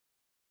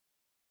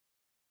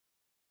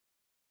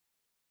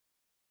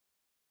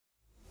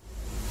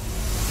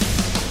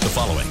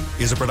following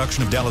is a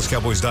production of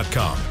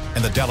DallasCowboys.com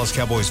and the Dallas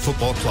Cowboys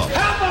Football Club.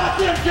 How about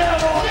them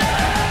Cowboys?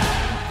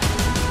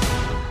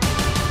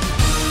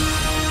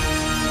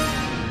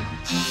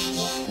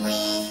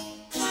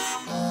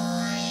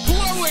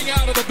 Blowing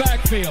out of the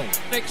backfield,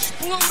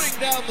 exploding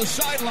down the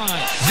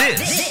sideline.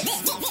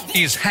 This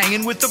is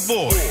Hanging with the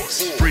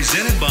Boys,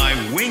 presented by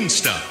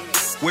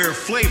Wingstop, where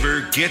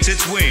flavor gets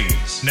its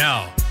wings.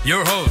 Now,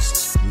 your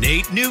hosts,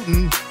 Nate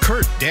Newton,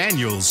 Kurt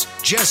Daniels,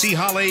 Jesse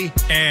Holley,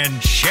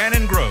 and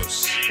Shannon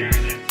Gross.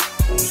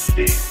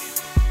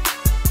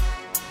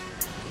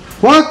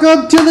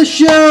 Welcome to the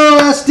show,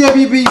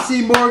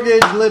 SWBC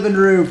Mortgage Living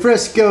Room,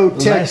 Frisco,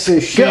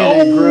 Texas.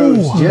 Shannon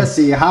Gross,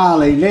 Jesse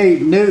Holley,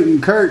 Nate Newton,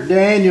 Kurt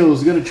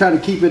Daniels. Going to try to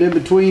keep it in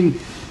between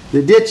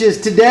the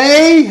ditches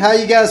today. How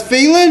you guys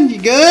feeling?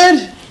 You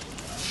good?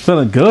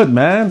 Feeling good,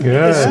 man.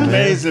 Good. It's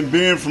amazing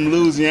being from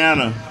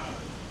Louisiana.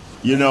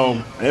 You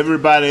know,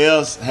 everybody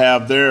else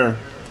have their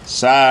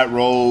side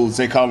roads.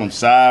 They call them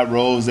side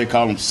roads. They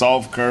call them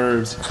soft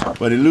curves.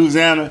 But in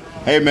Louisiana,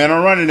 hey, man,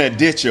 I'm running that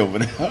ditch over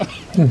there. Oh,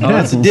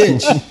 that's a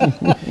ditch.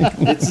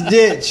 It's a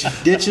ditch.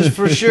 Ditches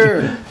for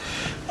sure.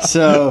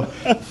 So,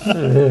 just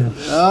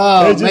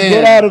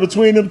get out of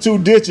between them two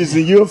ditches,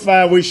 and you'll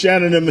find we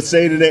Shannon and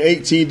Mercedes in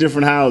 18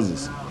 different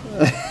houses.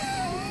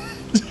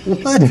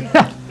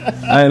 What?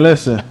 Hey,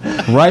 listen,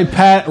 right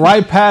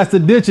past the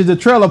ditch is the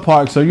trailer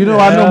park, so you know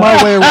I know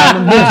my way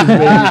around them ditches,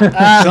 baby.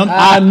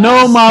 I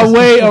know my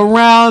way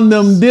around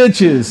them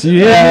ditches.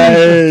 You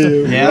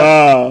hear me? Yeah.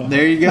 Wow.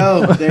 There you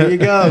go. There you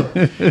go.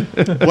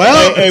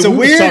 Well, Hey, it's a we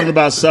weird. was talking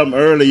about something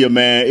earlier,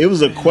 man. It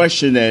was a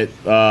question that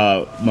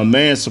my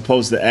man's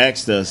supposed to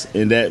ask us,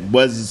 and that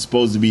wasn't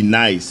supposed to be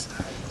nice.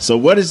 So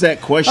what is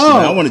that question? Oh.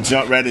 I want to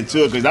jump right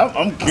into it because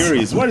I'm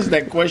curious. What is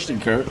that question,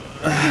 Kurt?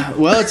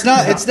 Well, it's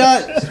not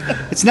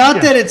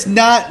that it's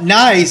not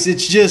nice.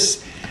 It's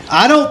just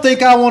I don't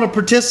think I want to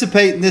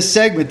participate in this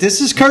segment. This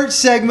is Kurt's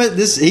segment.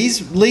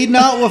 He's leading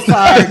out with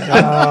fire.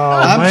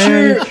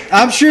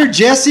 I'm sure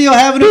Jesse will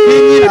have an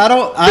opinion. I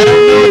don't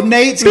know if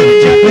Nate's going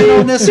to jump in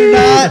on this or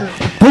not.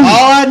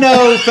 All I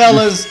know,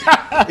 fellas,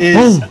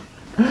 is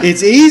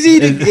it's easy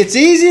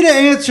to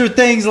answer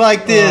things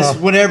like this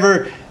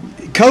whenever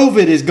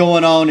COVID is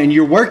going on and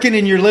you're working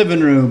in your living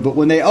room, but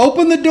when they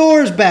open the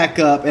doors back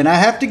up and I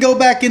have to go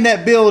back in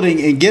that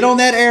building and get on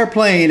that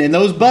airplane and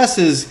those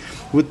buses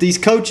with these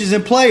coaches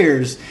and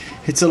players,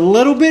 it's a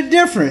little bit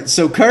different.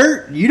 So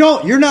Kurt,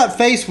 you're not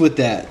faced with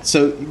that.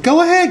 So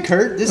go ahead,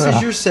 Kurt. This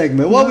is your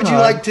segment. What would you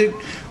like to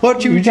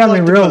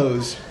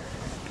pose?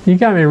 You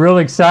got me real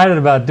excited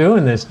about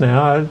doing this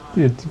now.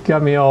 It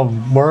got me all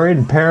worried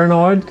and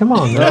paranoid. Come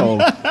on,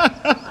 man.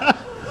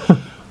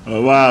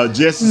 Oh, wow,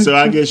 Jesse. So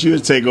I guess you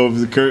would take over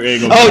the Kurt.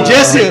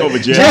 Jesse will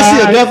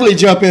definitely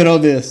jump in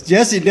on this.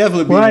 Jesse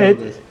definitely be on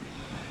this.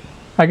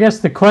 I guess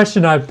the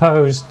question I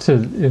posed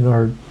in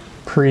our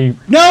Kurt,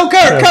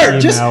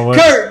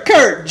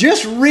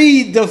 just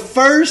read the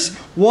first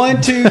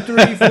 1, 2,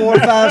 3, 4,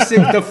 5,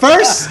 6, the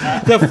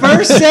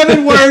first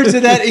 7 words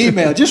of that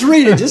email. Just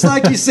read it, just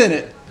like you sent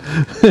it.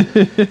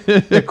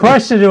 The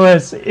question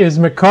was: has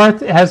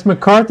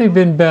McCarthy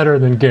been better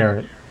than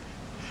Garrett?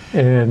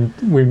 And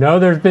we know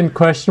there's been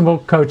questionable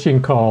coaching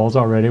calls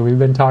already. We've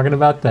been talking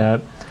about that.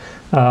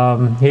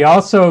 He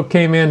also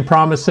came in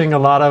promising a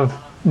lot of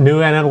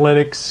new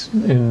analytics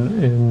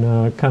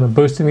and kind of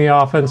boosting the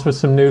offense with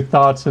some new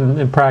thoughts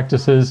and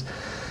practices.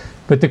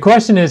 But the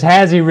question is,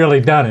 has he really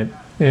done it?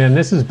 And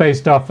this is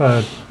based off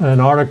an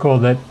article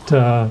that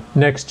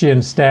Next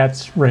Gen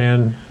Stats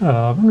ran,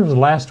 it was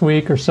last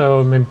week or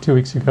so, maybe 2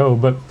 weeks ago.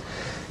 But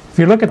if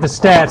you look at the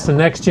stats, the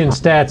Next Gen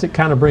Stats, it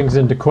kind of brings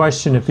into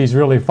question if he's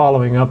really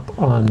following up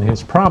on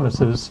his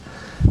promises.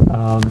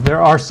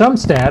 There are some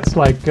stats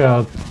like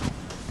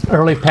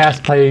early pass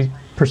play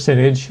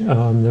percentage.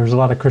 There's a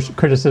lot of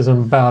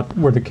criticism about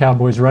where the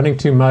Cowboys running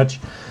too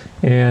much.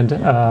 And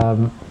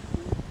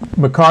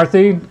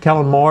McCarthy,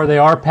 Kellen Moore, they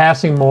are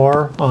passing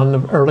more on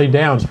the early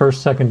downs,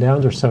 first, second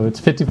downs or so. It's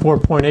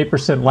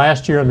 54.8%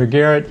 last year under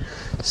Garrett,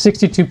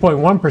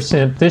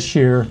 62.1% this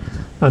year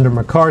under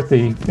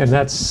McCarthy, and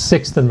that's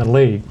 6th in the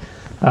league.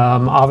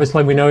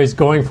 Obviously, we know he's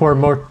going for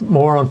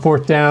more on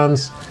fourth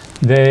downs.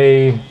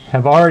 They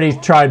have already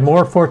tried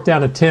more fourth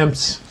down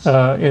attempts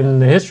in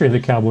the history of the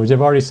Cowboys. They've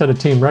already set a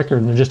team record,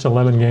 and they're just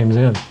 11 games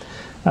in.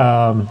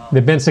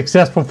 They've been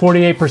successful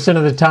 48%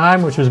 of the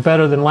time, which was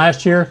better than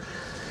last year,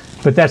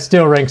 but that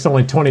still ranks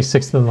only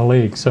 26th in the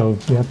league, so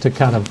you have to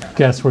kind of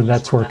guess where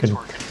that's working.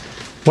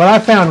 What I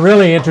found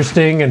really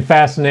interesting and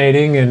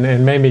fascinating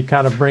and made me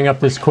kind of bring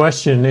up this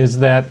question is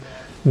that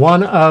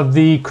one of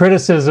the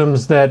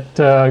criticisms that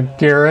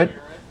Garrett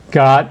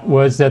got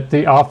was that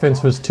the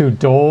offense was too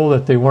dull,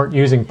 that they weren't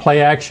using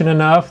play action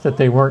enough, that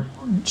they weren't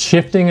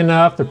shifting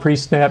enough, the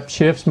pre-snap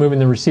shifts, moving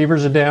the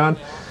receivers down.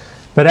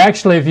 But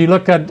actually, if you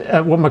look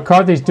at what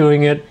McCarthy's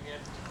doing,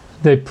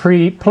 the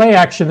play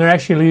action, they're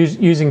actually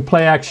using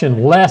play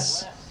action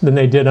less than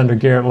they did under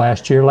Garrett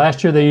last year.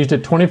 Last year, they used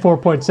it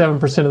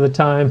 24.7% of the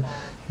time.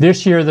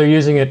 This year, they're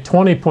using it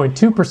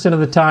 20.2% of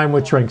the time,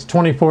 which ranks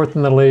 24th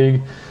in the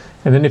league.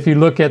 And then if you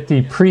look at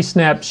the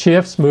pre-snap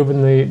shifts,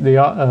 moving the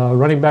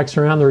running backs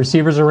around, the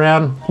receivers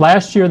around,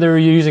 last year they were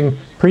using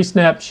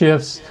pre-snap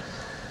shifts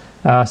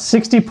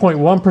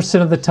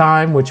 60.1% of the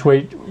time, which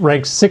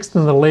ranks 6th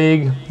in the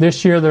league.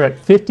 This year they're at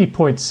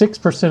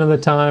 50.6% of the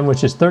time,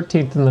 which is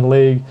 13th in the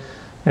league.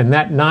 And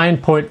that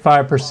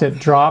 9.5%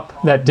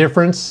 drop, that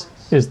difference,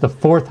 is the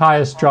 4th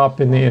highest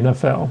drop in the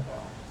NFL.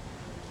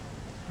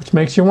 Which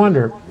makes you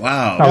wonder,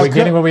 wow, are we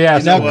getting what we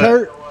asked now,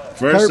 for?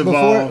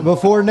 Kurt,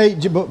 before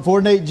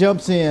Nate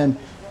jumps in,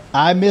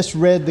 I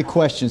misread the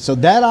question. So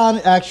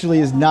that actually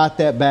is not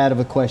that bad of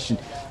a question.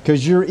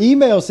 Because your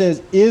email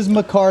says, is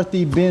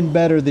McCarthy been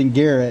better than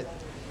Garrett?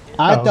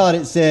 I thought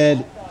it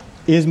said,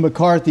 is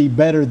McCarthy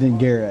better than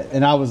Garrett?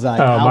 And I was like,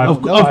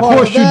 of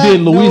course you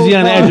did,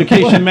 Louisiana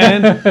education,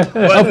 man.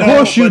 Of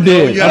course you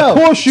did. Of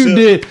course you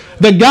did.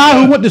 The guy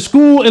who went to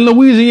school in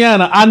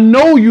Louisiana, I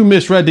know you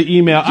misread the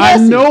email. I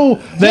know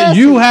that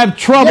you have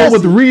trouble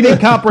with reading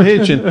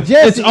comprehension.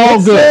 It's all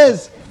good.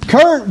 Says,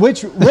 Kurt,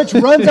 which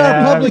runs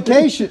our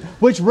publication,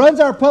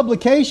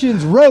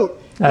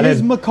 wrote,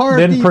 is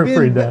McCarthy didn't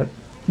proofread that.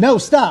 No,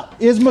 stop.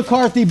 Is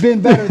McCarthy been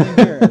better than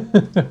Garrett?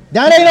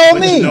 That ain't on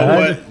me. You know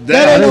what?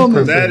 That ain't on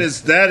me. That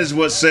is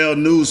what sell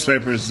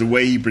newspapers, the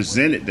way he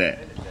presented that.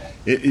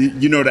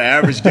 The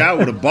average guy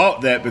would have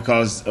bought that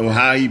because of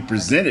how he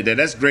presented that.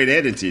 That's great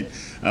editing. It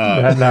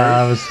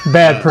was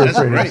bad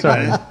proofreading. That's great,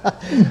 man.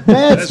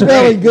 Bad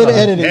spelling, good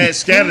editing. Had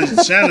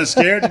Shannon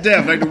scared to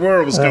death like the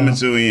world was coming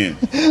to an end.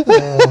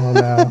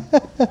 Oh,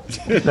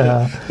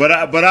 no.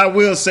 But I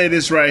will say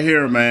this right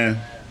here, man.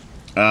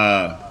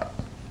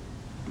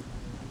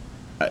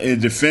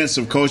 In defense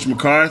of Coach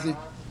McCarthy,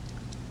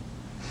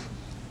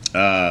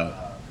 and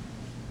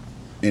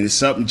it's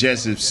something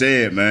Jesse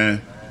said,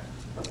 man.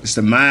 It's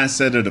the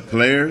mindset of the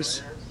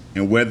players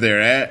and where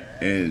they're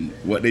at and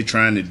what they're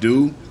trying to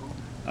do.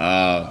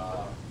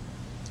 A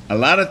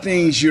lot of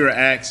things you're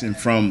asking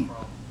from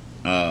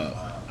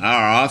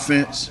our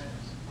offense,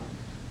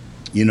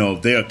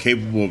 they are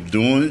capable of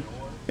doing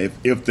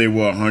if they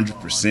were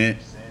 100%.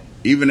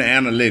 Even the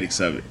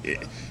analytics of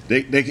it,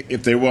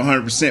 if they were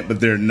 100%, but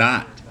they're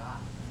not.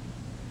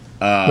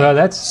 Well,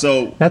 that's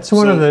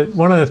one of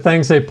the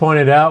things they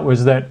pointed out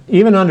was that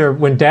even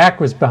when Dak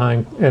was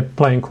behind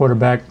playing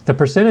quarterback, the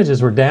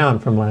percentages were down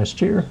from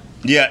last year.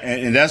 Yeah,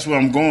 and that's where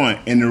I'm going.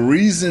 And the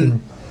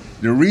reason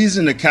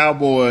the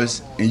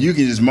Cowboys, and you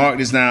can just mark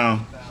this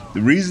down,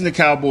 the reason the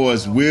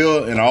Cowboys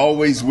will and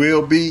always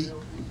will be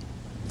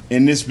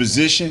in this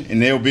position,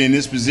 and they'll be in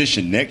this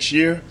position next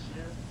year,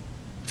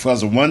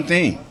 because of one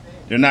thing: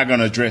 they're not going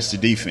to address the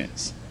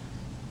defense.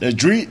 The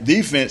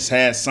defense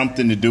has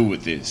something to do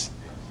with this.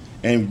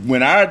 And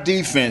when our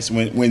defense,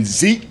 when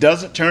Zeke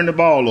doesn't turn the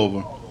ball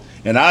over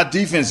and our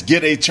defense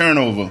get a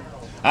turnover,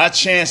 our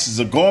chances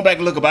of going back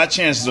and look up, our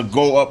chances will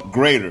go up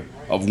greater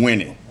of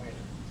winning.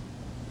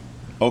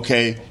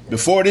 Okay?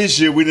 Before this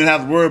year, we didn't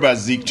have to worry about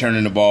Zeke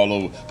turning the ball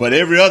over. But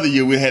every other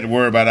year, we had to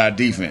worry about our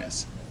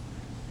defense.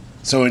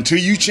 So until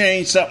you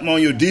change something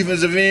on your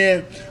defensive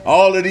end,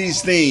 all of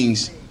these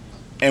things,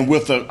 and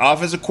with the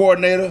offensive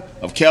coordinator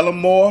of Kellen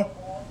Moore,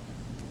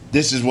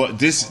 this is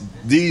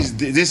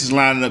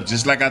lining up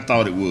just like I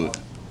thought it would.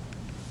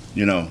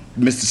 Mr.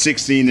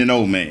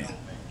 16-0 man.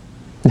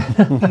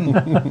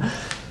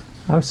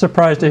 I'm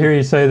surprised to hear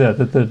you say that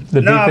the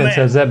defense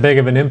has that big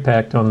of an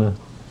impact on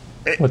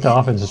what the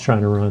offense is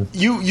trying to run.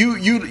 You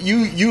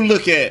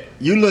look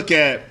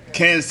at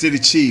Kansas City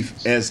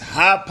Chiefs as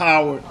high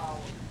powered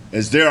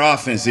as their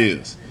offense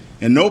is,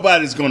 and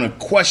nobody's going to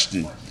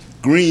question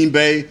Green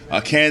Bay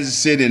or Kansas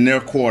City and their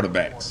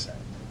quarterbacks.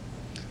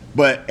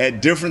 But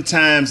at different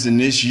times in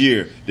this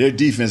year, their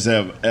defense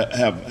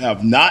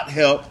have not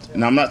helped.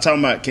 And I'm not talking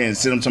about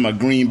Kansas City. I'm talking about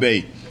Green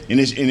Bay. And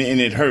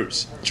it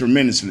hurts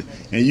tremendously.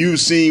 And you've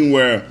seen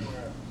where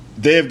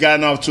they've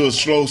gotten off to a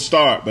slow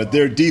start, but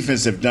their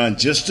defense have done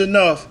just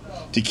enough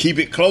to keep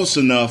it close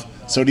enough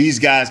so these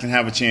guys can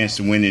have a chance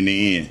to win in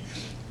the end.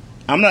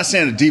 I'm not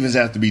saying the defense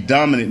has to be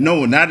dominant.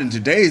 No, not in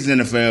today's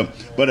NFL.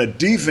 But a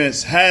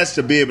defense has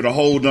to be able to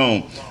hold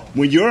on.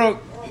 When your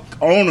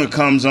owner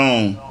comes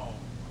on,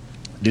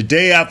 the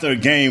day after a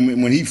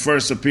game, when he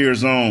first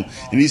appears on,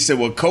 and he said,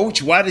 "Well,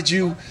 Coach, why did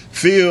you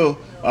feel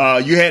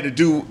you had to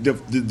do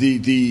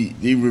the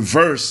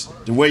reverse,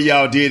 the way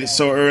y'all did it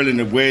so early, and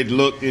the way it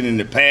looked and in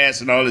the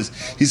past and all this?"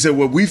 He said,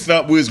 "Well, we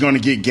felt we was going to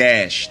get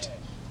gashed.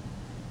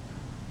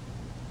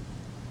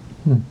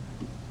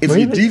 If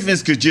your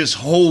defense could just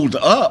hold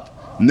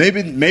up,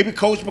 maybe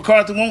Coach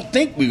McCarthy won't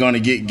think we're going to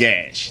get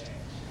gashed.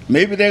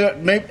 Maybe they're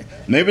going.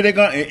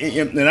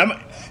 And I'm."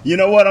 You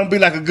know what? I'm going to be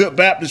like a good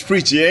Baptist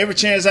preacher. Every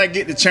chance I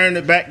get to turn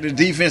it back to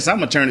defense, I'm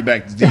going to turn it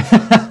back to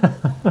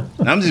defense.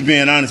 I'm just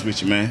being honest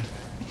with you, man.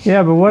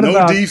 Yeah, but what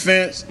about... No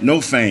defense, no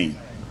fame.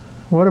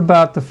 What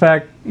about the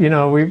fact, we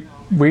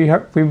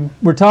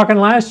were talking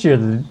last year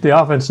that the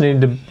offense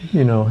needed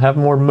to, have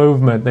more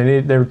movement.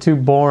 They were too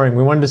boring.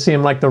 We wanted to see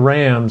them like the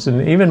Rams.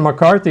 And even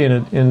McCarthy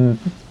in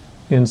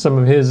some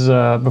of his,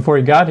 before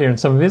he got here, in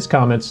some of his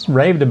comments,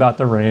 raved about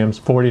the Rams,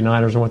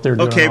 49ers, and what they're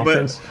doing on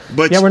offense.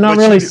 We're not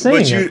really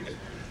seeing it.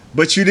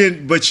 But you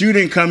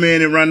didn't come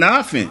in and run the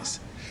offense.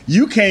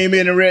 You came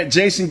in and let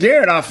Jason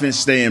Garrett offense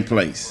stay in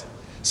place.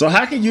 So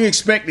how can you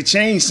expect to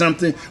change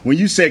something when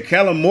you said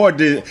Kellen Moore's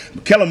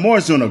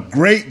doing a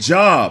great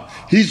job.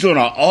 He's doing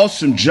an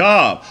awesome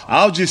job.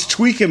 I'll just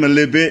tweak him a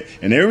little bit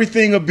and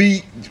everything will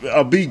be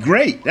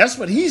great. That's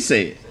what he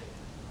said.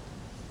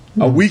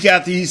 A week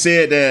after he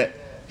said that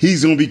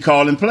he's going to be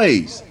calling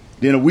plays.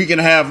 Then a week and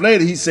a half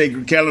later he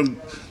said Kellen.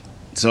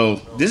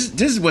 So this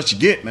is what you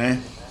get,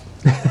 man.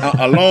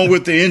 Along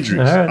with the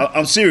injuries. Right.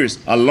 I'm serious.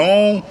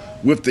 Along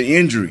with the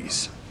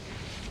injuries.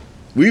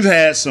 We've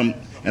had some.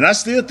 And I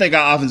still think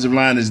our offensive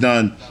line has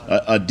done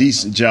a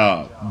decent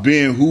job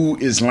being who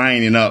is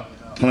lining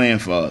up playing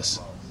for us.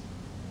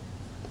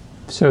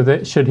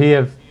 So should he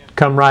have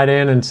come right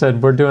in and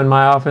said, we're doing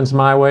my offense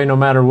my way no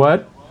matter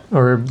what?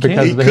 Or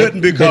because he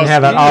couldn't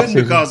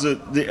because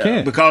of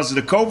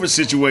the COVID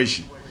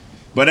situation.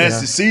 But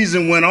as the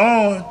season went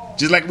on,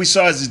 just like we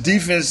saw as the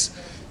defense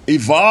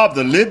evolved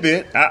a little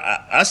bit,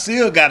 I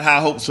still got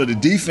high hopes for the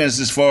defense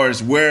as far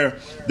as where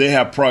they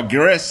have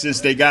progressed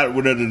since they got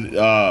rid of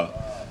the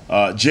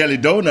jelly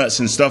donuts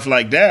and stuff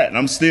like that, and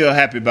I'm still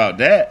happy about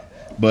that.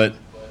 But,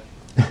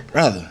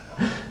 brother,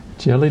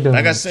 jelly donuts.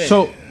 Like I said,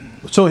 so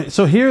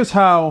here's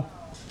how.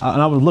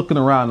 And I was looking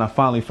around, and I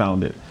finally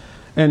found it.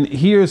 And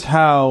here's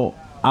how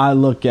I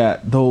look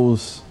at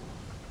those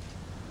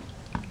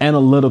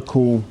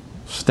analytical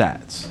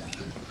stats.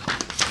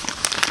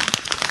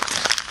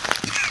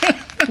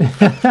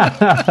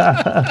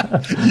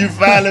 You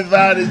finally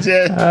found it,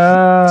 Jay.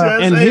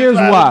 And here's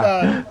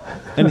why.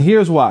 And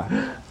here's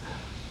why.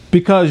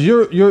 Because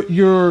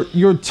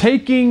you're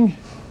taking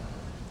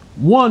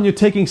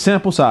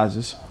sample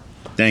sizes.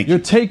 Thank you.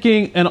 You're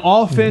taking an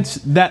offense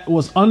that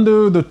was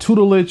under the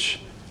tutelage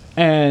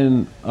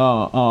and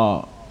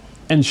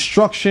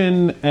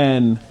instruction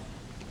and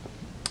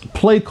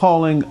play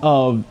calling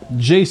of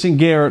Jason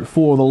Garrett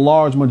for the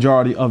large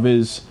majority of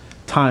his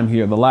time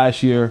here. The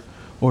last year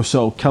or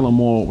so, Kellen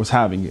Moore was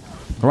having it.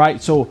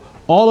 Right? So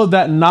all of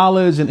that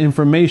knowledge and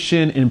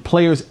information and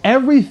players,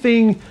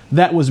 everything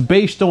that was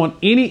based on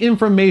any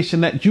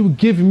information that you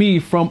give me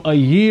from a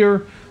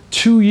year,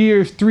 2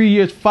 years, 3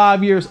 years,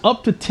 5 years,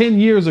 up to 10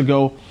 years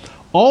ago,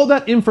 all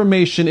that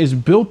information is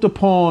built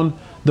upon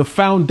the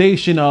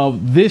foundation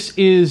of this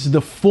is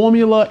the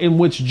formula in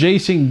which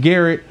Jason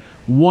Garrett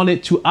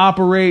wanted to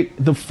operate,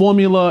 the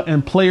formula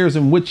and players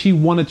in which he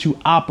wanted to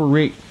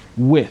operate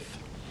with.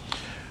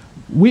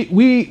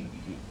 We've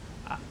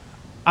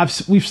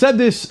said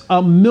this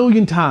a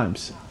million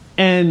times,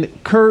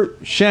 and Kurt,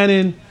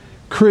 Shannon,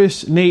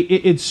 Chris, Nate,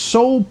 it's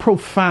so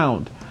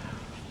profound.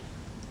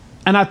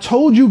 And I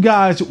told you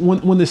guys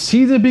when the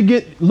season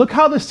began, look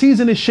how the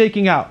season is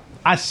shaking out.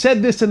 I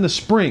said this in the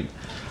spring.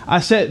 I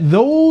said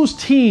those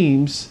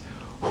teams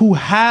who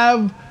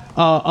have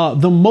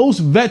the most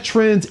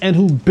veterans and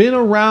who've been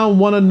around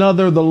one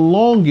another the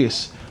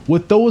longest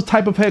with those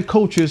type of head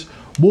coaches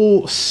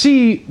will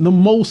see the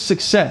most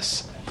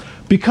success,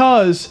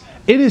 because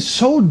it is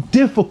so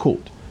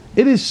difficult.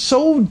 It is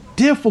so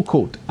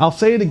difficult. I'll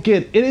say it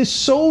again. It is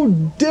so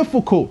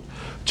difficult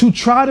to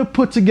try to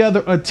put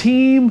together a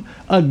team,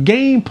 a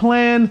game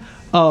plan,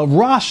 a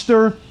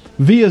roster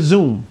via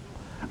Zoom.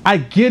 I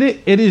get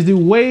it. It is the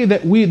way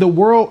that the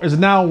world is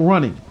now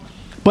running.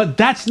 But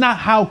that's not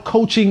how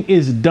coaching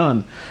is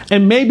done.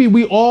 And maybe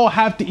we all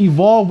have to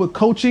evolve with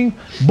coaching,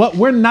 but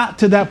we're not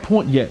to that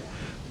point yet.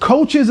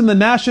 Coaches in the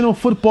National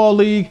Football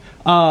League,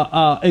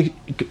 probably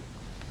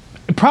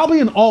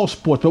in all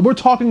sports, but we're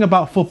talking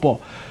about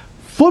football.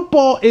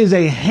 Football is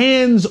a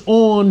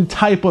hands-on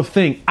type of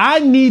thing.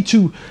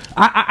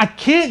 I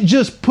can't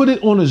just put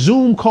it on a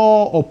Zoom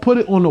call or put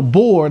it on a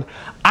board.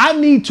 I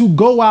need to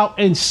go out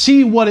and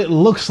see what it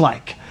looks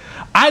like.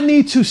 I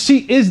need to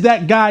see, is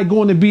that guy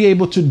going to be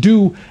able to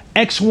do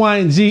X, Y,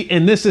 and Z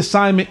in this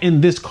assignment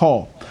in this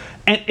call?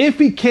 And if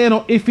he can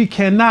or if he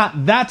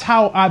cannot, that's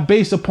how I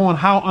base upon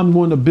how I'm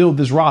going to build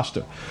this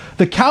roster.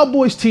 The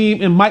Cowboys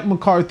team and Mike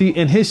McCarthy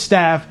and his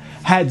staff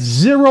had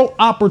zero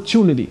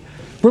opportunity.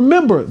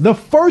 Remember, the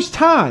very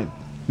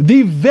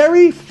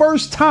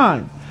first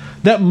time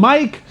that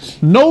Mike,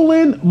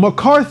 Nolan,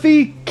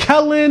 McCarthy,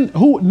 Kellen,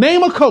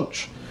 name a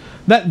coach,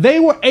 that they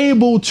were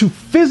able to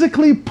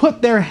physically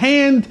put their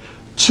hand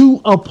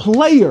to a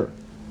player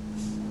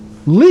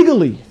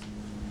legally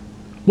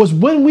was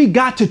when we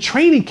got to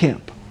training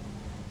camp.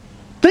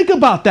 Think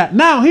about that.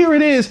 Now, here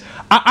it is.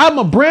 I'm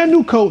a brand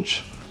new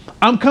coach.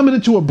 I'm coming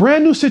into a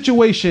brand new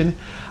situation.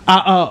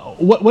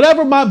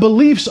 Whatever my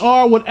beliefs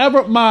are,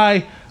 whatever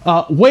my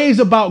ways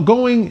about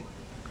going,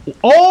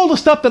 all the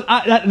stuff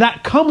that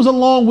comes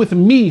along with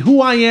me,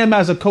 who I am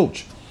as a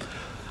coach,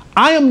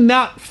 I am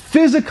not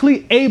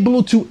physically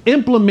able to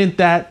implement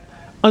that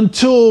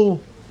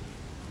until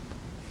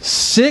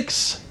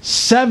 6,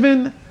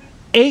 7,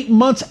 8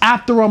 months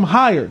after I'm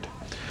hired.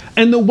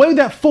 And the way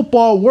that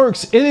football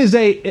works, it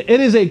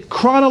is a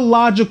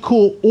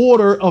chronological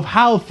order of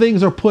how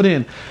things are put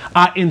in.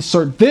 I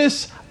insert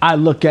this, I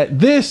look at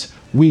this,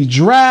 we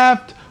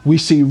draft, we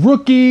see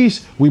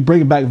rookies, we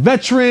bring back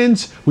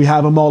veterans, we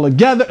have them all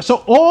together.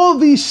 So all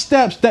these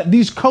steps that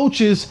these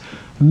coaches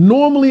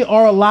normally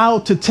are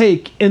allowed to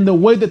take in the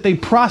way that they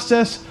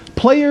process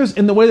players,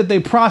 in the way that they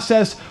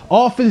process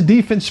offense,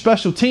 defense,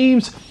 special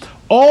teams,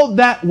 all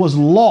that was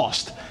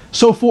lost.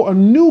 So for a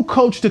new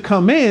coach to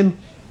come in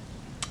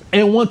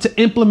and want to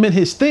implement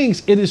his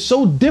things, it is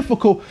so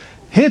difficult.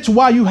 Hence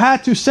why you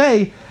had to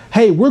say,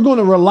 hey, we're going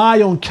to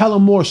rely on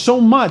Kellen Moore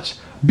so much,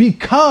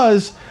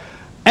 because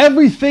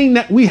everything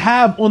that we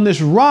have on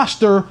this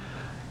roster,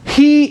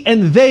 he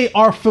and they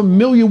are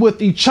familiar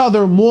with each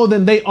other more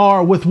than they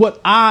are with what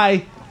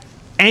I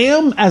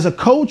am as a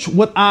coach,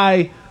 what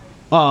I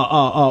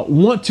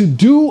want to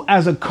do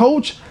as a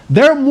coach.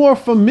 They're more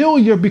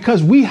familiar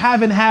because we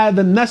haven't had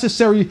the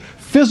necessary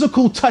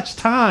physical touch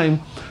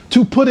time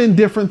to put in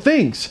different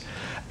things.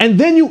 And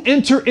then you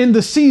enter in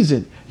the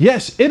season.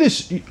 Yes, it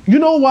is. You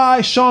know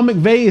why Sean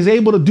McVay is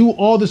able to do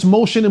all this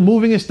motion and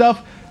moving and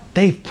stuff?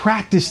 They've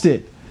practiced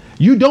it.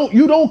 You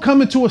don't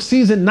come into a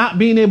season not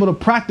being able to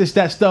practice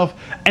that stuff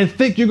and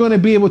think you're going to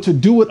be able to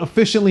do it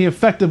efficiently,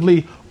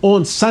 effectively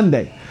on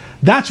Sunday.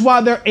 That's why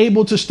they're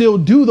able to still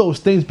do those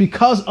things,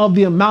 because of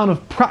the amount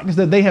of practice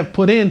that they have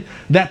put in.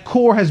 That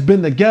core has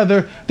been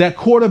together, that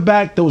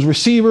quarterback, those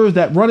receivers,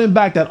 that running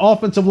back, that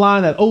offensive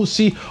line, that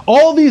OC,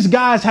 all these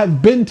guys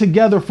have been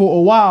together for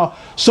a while.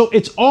 So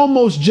it's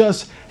almost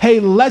just,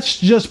 hey, let's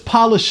just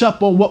polish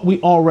up on what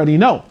we already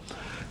know.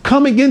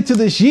 Coming into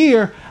this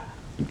year,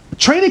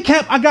 training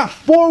camp, I got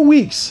 4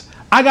 weeks.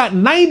 I got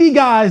 90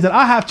 guys that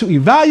I have to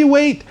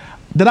evaluate,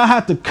 that I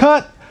have to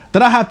cut,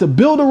 that I have to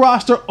build a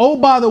roster. Oh,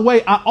 by the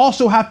way, I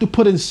also have to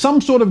put in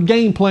some sort of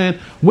game plan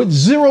with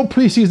 0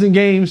 preseason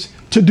games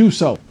to do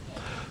so.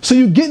 So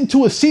you get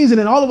into a season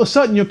and all of a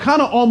sudden you're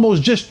kind of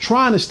almost just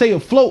trying to stay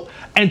afloat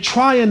and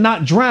try and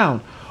not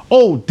drown.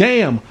 Oh,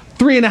 damn,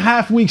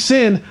 3.5 weeks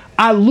in,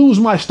 I lose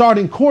my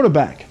starting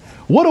quarterback.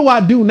 What do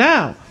I do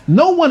now?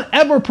 No one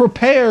ever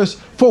prepares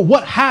for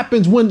what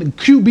happens when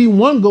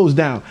QB1 goes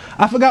down.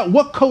 I forgot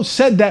what coach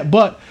said that,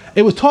 but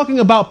it was talking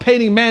about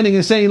Peyton Manning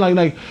and saying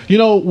like, you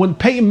know, when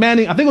Peyton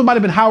Manning, I think it might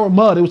have been Howard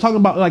Mudd. It was talking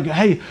about like,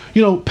 hey,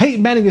 you know,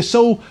 Peyton Manning is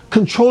so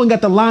controlling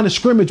at the line of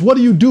scrimmage. What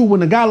do you do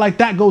when a guy like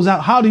that goes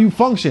out? How do you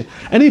function?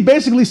 And he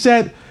basically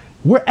said,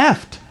 we're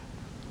effed.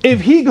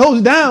 If he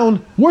goes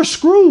down, we're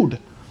screwed.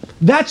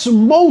 That's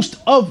most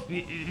of,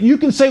 you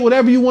can say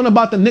whatever you want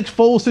about the Nick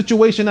Foles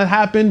situation that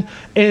happened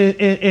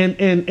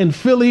in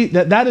Philly.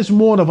 That is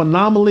more of an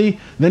anomaly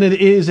than it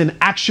is an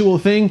actual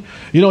thing.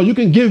 You know, you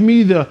can give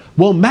me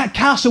Matt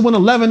Castle went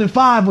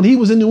 11-5 when he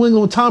was in New England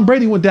when Tom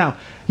Brady went down.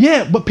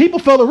 Yeah, but people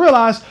fail to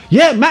realize,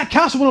 yeah, Matt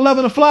Castle went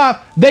 11-5.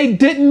 They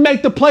didn't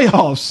make the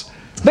playoffs.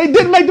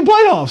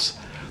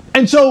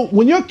 And so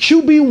when your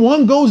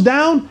QB1 goes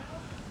down,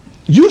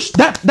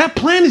 that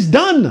plan is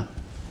done.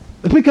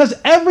 Because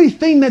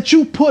everything that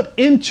you put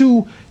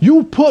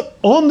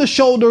on the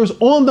shoulders,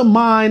 on the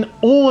mind,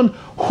 on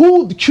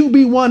who the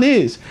QB1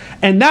 is.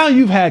 And now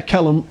you've had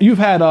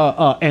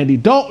Andy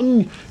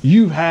Dalton,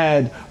 you've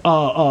had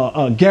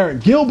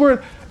Garrett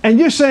Gilbert, and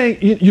you're saying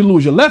you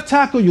lose your left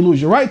tackle, you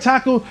lose your right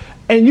tackle,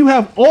 and you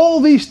have all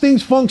these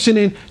things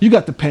functioning. You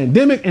got the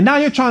pandemic, and now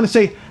you're trying to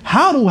say,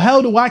 how the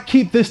hell do I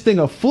keep this thing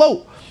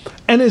afloat?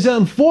 And it's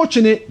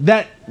unfortunate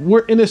that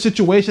we're in a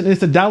situation, and it's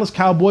the Dallas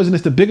Cowboys, and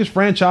it's the biggest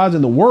franchise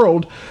in the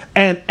world,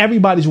 and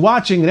everybody's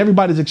watching, and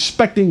everybody's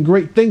expecting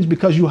great things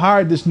because you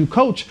hired this new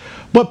coach.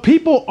 But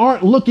people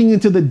aren't looking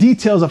into the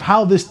details of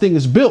how this thing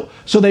is built.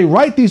 So they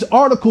write these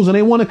articles, and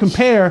they want to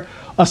compare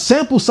a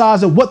sample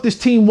size of what this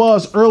team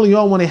was early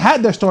on when they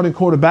had their starting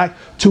quarterback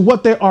to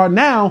what they are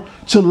now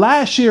to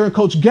last year and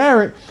Coach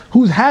Garrett,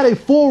 who's had a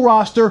full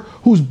roster,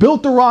 who's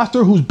built the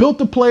roster, who's built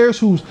the players,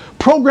 who's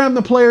programmed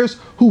the players,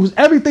 who's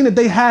everything that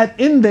they had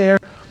in there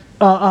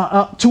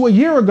to a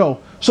year ago.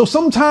 So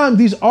sometimes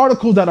these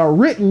articles that are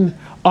written,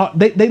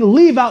 they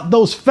leave out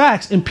those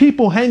facts, and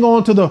people hang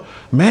on to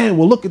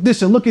well, look at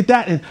this and look at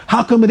that, and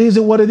how come it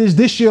isn't what it is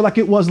this year like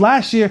it was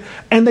last year?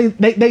 And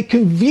they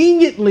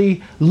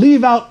conveniently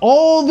leave out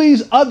all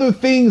these other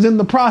things in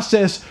the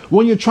process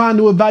when you're trying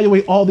to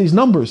evaluate all these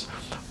numbers.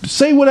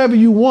 Say whatever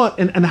you want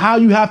and how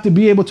you have to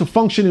be able to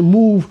function and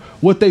move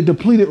with a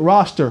depleted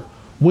roster.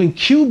 When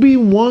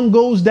QB1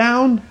 goes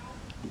down,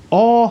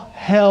 all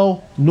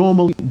hell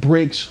normally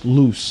breaks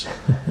loose.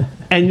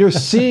 And you're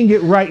seeing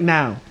it right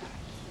now.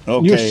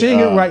 Okay, you're seeing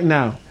it right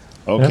now.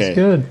 Okay. That's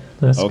good.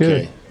 That's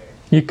good.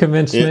 You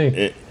convinced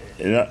me.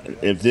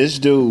 If this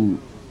dude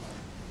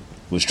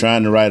was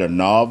trying to write a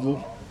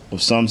novel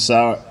of some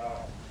sort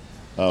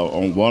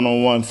on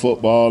one-on-one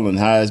football and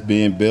how it's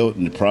being built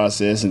and the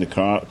process and the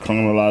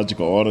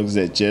chronological orders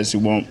that Jesse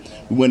wants,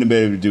 we wouldn't be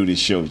able to do this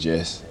show,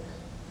 Jess.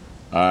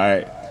 All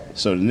right?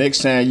 So the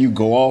next time you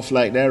go off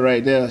like that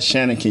right there,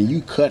 Shannon, can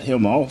you cut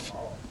him off?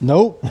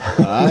 Nope. All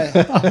right.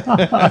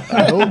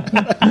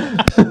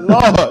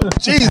 Lord,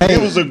 Jesus, hey.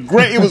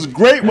 It was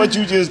great what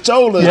you just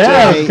told us.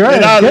 Yeah, Jay. Great.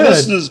 And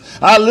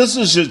our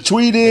listeners should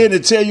tweet in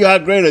and tell you how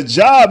great a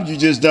job you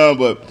just done.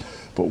 But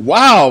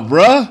wow,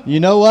 bruh. You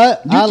know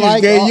what? You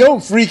just gave your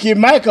freaky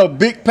Mike a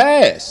big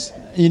pass.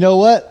 You know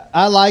what?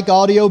 I like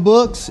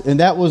audiobooks, and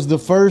that was the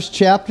first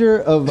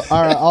chapter of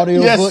our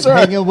audiobook,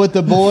 Hanging with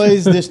the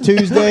Boys, this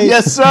Tuesday.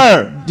 Yes,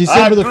 sir.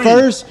 December the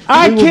 1st.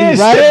 I can't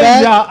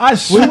stand y'all. I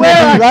swear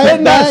I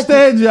cannot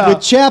stand y'all.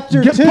 With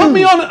chapter 2. Put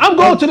me on. I'm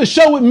going to the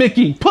show with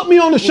Mickey. Put me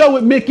on the show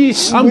with Mickey.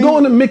 I'm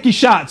going to Mickey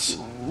Shots.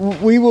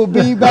 We will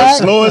be back.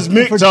 Slow as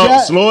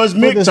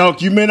Mick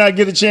talk. You may not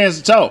get a chance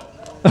to talk.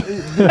 We'll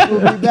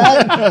be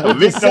back with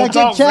the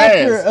second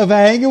chapter of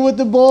Hanging with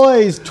the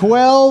Boys,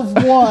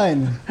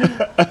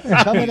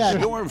 12-1. Coming at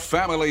you. Your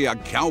family a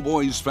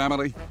Cowboys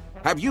family?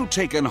 Have you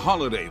taken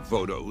holiday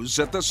photos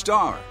at the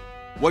Star?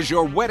 Was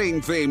your wedding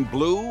theme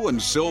blue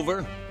and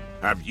silver?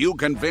 Have you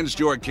convinced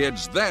your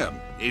kids them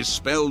is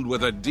spelled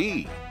with a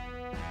D?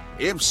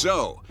 If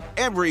so,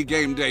 every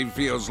game day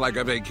feels like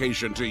a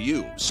vacation to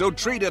you, so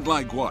treat it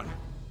like one.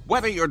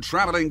 Whether you're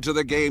traveling to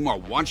the game or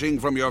watching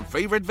from your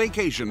favorite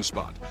vacation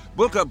spot,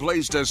 book a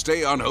place to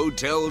stay on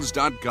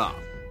Hotels.com.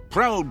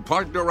 Proud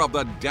partner of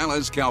the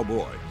Dallas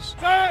Cowboys.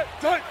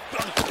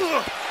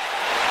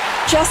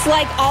 Just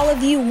like all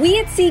of you, we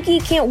at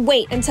SeatGeek can't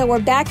wait until we're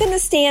back in the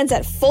stands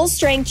at full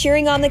strength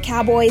cheering on the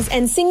Cowboys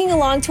and singing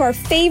along to our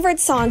favorite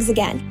songs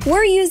again.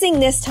 We're using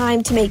this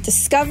time to make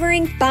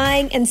discovering,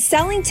 buying, and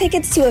selling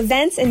tickets to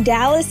events in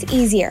Dallas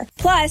easier.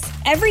 Plus,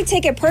 every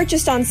ticket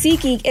purchased on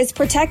SeatGeek is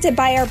protected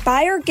by our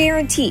buyer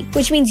guarantee,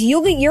 which means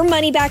you'll get your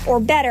money back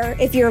or better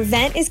if your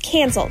event is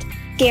canceled.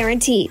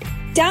 Guaranteed.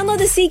 Download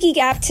the SeatGeek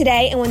app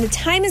today, and when the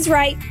time is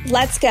right,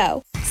 let's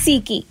go.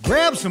 SeatGeek.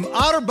 Grab some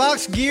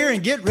OtterBox gear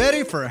and get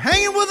ready for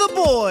Hanging with the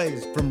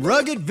Boys. From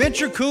rugged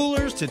venture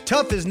coolers to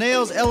tough as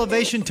nails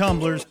elevation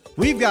tumblers,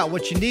 we've got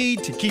what you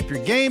need to keep your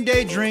game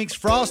day drinks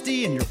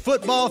frosty and your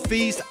football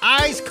feast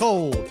ice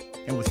cold.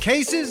 And with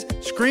cases,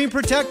 screen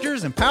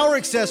protectors, and power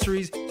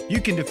accessories,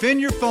 you can defend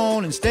your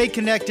phone and stay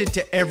connected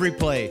to every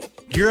play.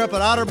 Gear up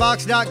at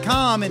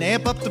OtterBox.com and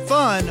amp up the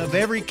fun of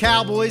every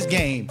Cowboys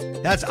game.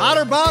 That's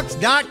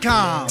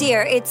OtterBox.com.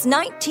 Dear, it's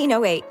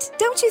 1908.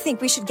 Don't you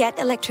think we should get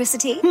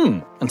electricity?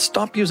 And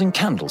stop using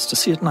candles to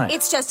see at night.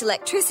 It's just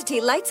electricity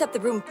lights up the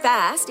room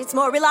fast. It's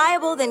more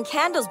reliable than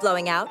candles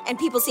blowing out, and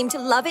people seem to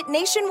love it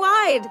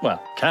nationwide.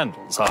 Well,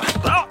 candles are...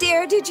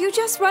 Dear, did you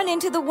just run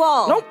into the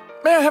wall? Nope.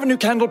 May I have a new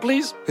candle,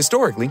 please?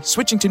 Historically,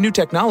 switching to new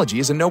technology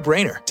is a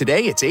no-brainer.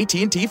 Today, it's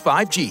AT&T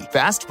 5G.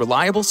 Fast,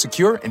 reliable,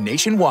 secure, and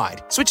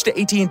nationwide. Switch to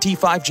AT&T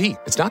 5G.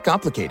 It's not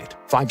complicated.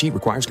 5G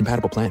requires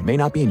compatible plan. May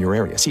not be in your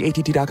area. See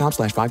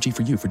att.com/5G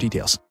for you for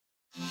details.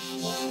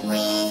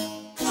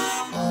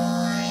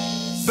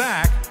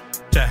 Back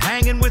to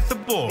Hanging with the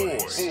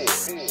Boys.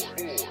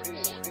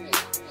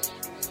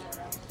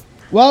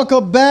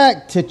 Welcome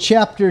back to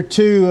Chapter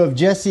 2 of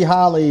Jesse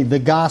Holly, the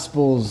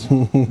Gospels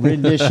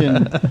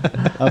rendition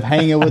of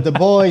Hanging with the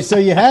Boys. So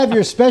you have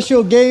your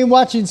special game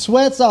watching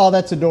sweats. Oh,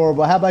 that's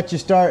adorable. How about you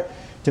start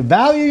to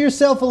value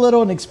yourself a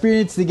little and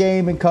experience the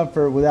game in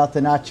comfort without the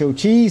nacho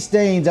cheese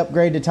stains?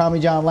 Upgrade to Tommy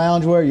John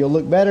Loungewear. You'll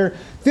look better,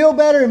 feel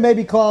better, and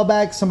maybe claw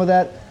back some of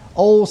that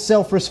old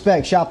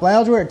self-respect. Shop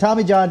loungewear at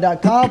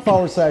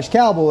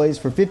TommyJohn.com/Cowboys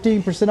for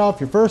 15%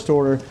 off your first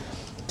order.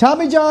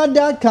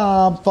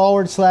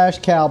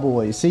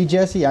 TommyJohn.com/Cowboys. See,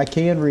 Jesse, I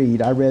can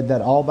read. I read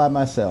that all by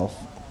myself.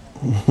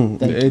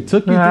 It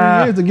took you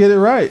 3 years to get it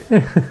right.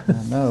 I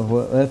know.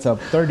 Well, that's a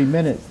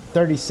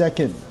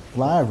 30-second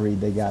live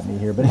read they got me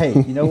here. But hey,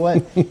 you know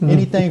what?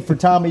 Anything for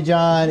Tommy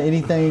John,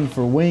 anything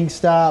for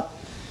Wingstop.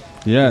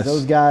 Yes.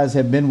 Those guys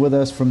have been with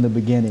us from the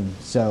beginning.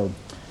 So,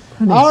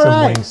 I need all some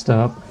right.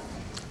 Wingstop.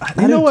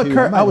 You know what,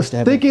 Kurt? I was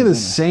thinking the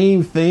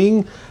same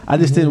thing. I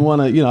just didn't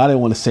want to, I didn't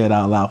want to say it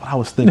out loud, but I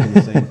was thinking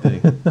the same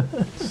thing.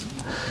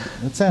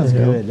 That sounds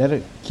good.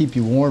 That'll keep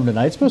you warm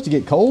tonight. It's supposed to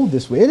get cold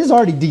this week. It is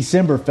already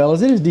December,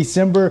 fellas. It is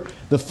December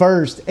the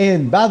 1st.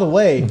 And by the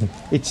way,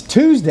 it's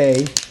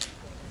Tuesday,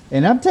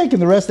 and I'm taking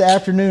the rest of the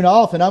afternoon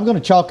off, and I'm going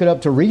to chalk it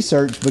up to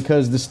research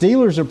because the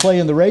Steelers are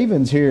playing the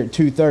Ravens here at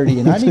 2:30,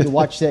 and I need to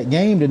watch that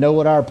game to know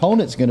what our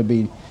opponent's going to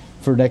be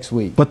for next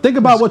week. But think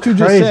about what you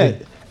just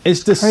said.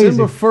 It's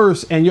December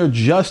 1st, and you're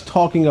just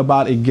talking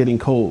about it getting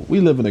cold. We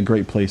live in a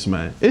great place,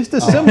 man. It's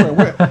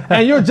December,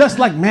 and you're just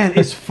like, man,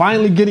 it's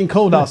finally getting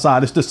cold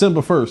outside. It's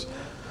December 1st.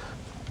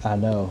 I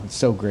know. It's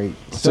so great.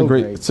 It's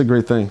a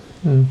great thing.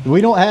 We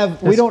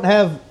don't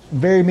have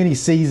very many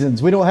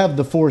seasons. We don't have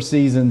the 4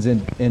 seasons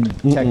in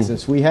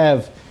Texas. We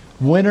have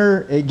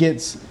winter.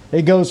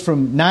 It goes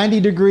from 90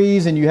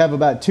 degrees, and you have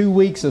about 2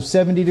 weeks of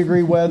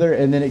 70-degree weather,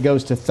 and then it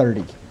goes to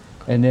 30.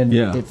 And then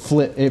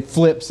it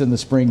flips in the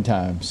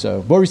springtime.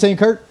 So, what were you saying,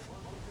 Kurt?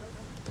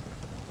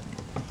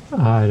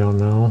 I don't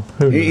know.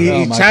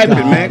 He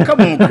typing, man. Come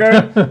on,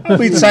 Kurt. Don't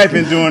be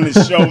typing during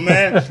this show,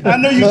 man. I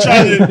know you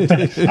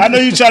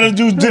trying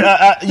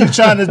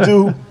to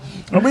do.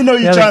 We know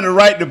you're trying to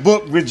write the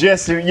book with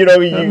Jesse. You know,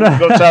 you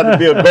gonna try to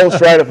be a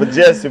ghostwriter for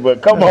Jesse,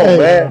 but come on,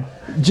 man.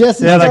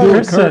 Jesse, like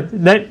Chris said,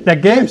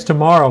 that game's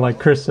tomorrow, like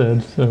Chris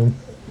said. So.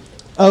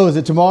 Oh, is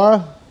it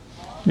tomorrow?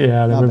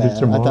 Yeah, that would be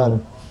tomorrow.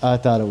 I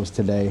thought it was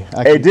today.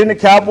 Hey, didn't the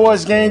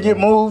Cowboys game get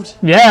moved?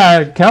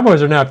 Yeah,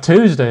 Cowboys are now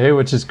Tuesday,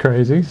 which is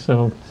crazy.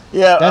 So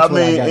yeah, I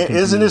mean,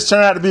 isn't this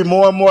turn out to be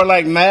more and more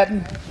like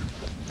Madden?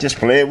 Just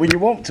play it when you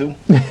want to.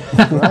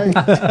 Right.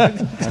 That's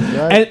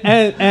right.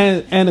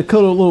 And a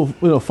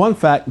little fun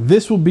fact: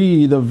 this will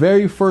be the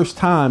very first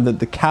time that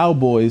the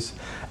Cowboys,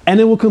 and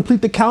it will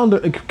complete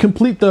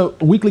the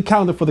weekly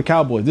calendar for the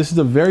Cowboys. This is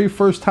the very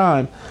first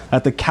time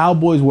that the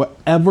Cowboys will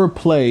ever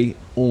play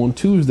on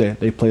Tuesday.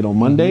 They played on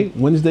Monday,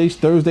 Wednesdays,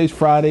 Thursdays,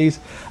 Fridays.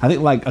 I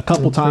think like a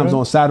couple times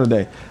on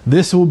Saturday.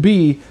 This will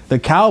be the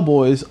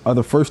Cowboys are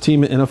the first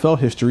team in NFL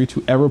history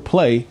to ever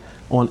play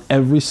on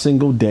every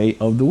single day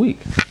of the week.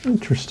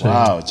 Interesting.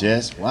 Wow,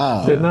 Jess.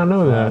 Wow. Did not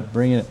know that.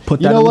 Bring it.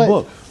 Put that in the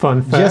book.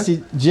 Fun fact.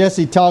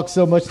 Jesse talked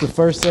so much the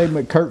first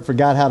segment, Kurt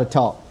forgot how to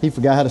talk. He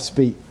forgot how to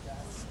speak.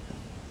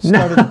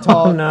 Started to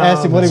talk,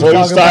 asked him what he was talking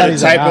about. So he started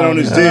typing on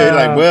his deal.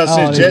 Like, well,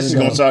 since Jesse's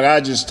going to talk, I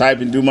just type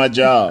and do my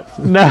job.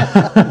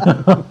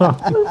 I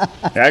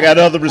got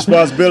other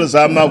responsibilities.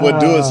 I'm not going to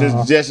do it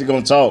since Jesse's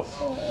going to talk.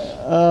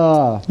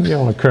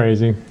 Y'all are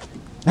crazy.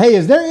 Hey,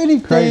 is there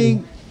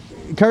anything...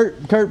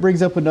 Kurt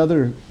brings up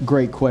another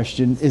great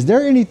question. Is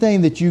there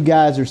anything that you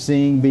guys are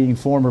seeing, being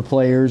former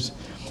players,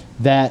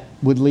 that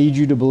would lead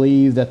you to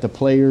believe that the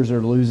players are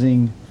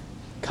losing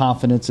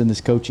confidence in this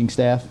coaching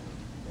staff?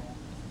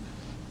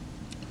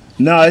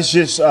 No, it's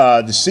just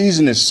the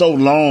season is so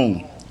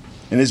long,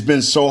 and it's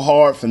been so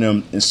hard for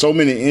them, and so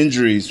many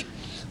injuries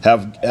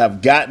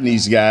have gotten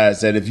these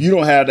guys that if you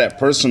don't have that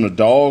personal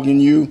dog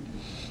in you,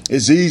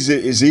 it's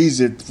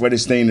easy for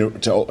this thing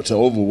to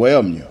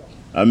overwhelm you.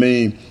 I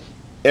mean,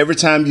 every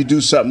time you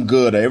do something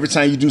good or every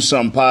time you do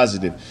something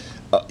positive,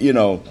 you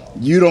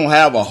don't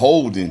have a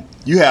holding.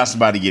 You have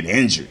somebody get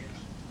injured.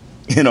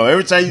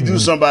 Every time you do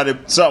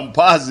something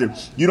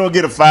positive, you don't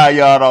get a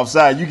 5-yard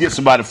offside. You get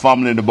somebody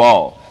fumbling the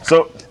ball.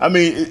 So, I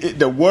mean,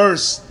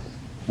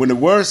 when the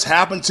worst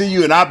happened to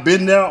you, and I've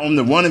been there on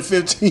the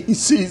 1-15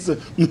 season,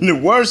 when the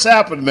worst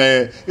happened,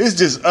 man, it's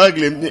just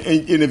ugly. And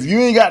if you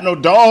ain't got no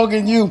dog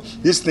in you,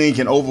 this thing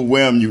can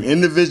overwhelm you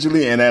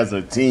individually and as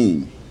a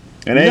team.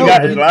 And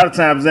a lot of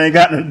times it ain't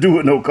got nothing to do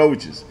with no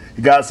coaches.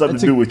 It got something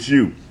to do with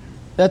you.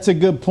 That's a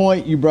good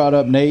point you brought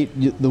up, Nate.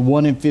 The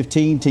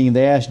 1-15 team,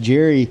 they asked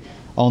Jerry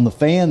on the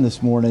Fan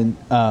this morning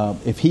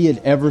if he had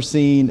ever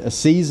seen a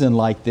season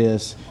like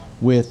this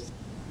with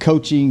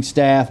coaching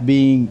staff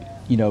being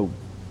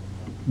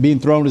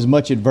thrown as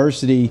much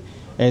adversity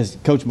as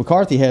Coach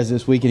McCarthy has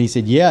this week. And he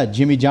said, yeah,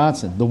 Jimmy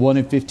Johnson, the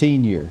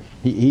 1-15 year.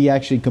 He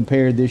actually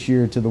compared this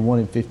year to the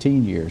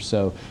 1-15 year.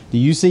 So do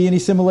you see any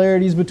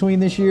similarities between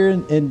this year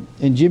and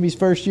Jimmy's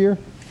first year?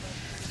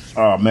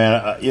 Oh,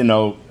 man,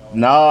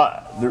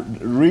 the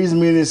reason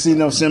we didn't see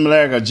no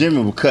similarity because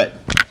Jimmy was cut.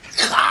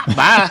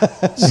 Bye.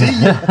 See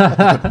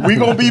you. We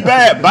gonna be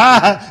bad.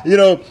 Bye.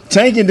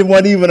 Tanking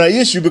wasn't even an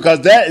issue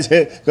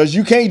because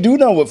you can't do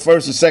nothing with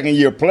first and second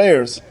year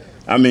players.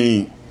 I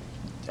mean,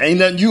 ain't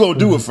nothing you gonna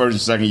do with first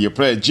and second year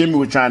players. Jimmy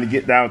was trying to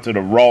get down to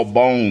the raw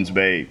bones,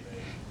 babe.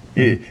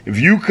 If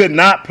you could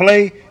not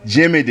play,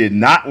 Jimmy did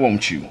not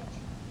want you,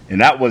 and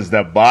that was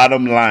the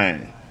bottom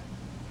line.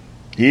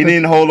 He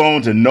didn't hold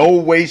on to no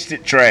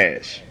wasted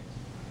trash.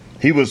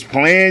 He was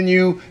playing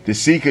you to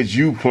see could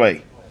you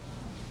play.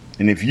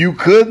 And if you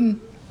couldn't,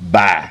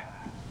 bye.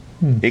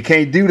 It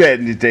can't do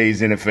that in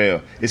today's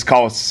NFL. It's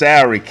called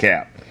salary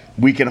cap.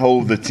 We can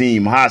hold the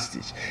team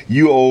hostage.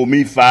 You owe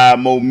me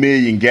 $5 more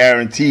million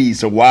guaranteed,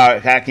 so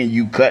how can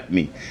you cut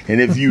me? And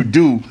if you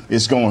do,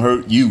 it's going to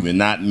hurt you and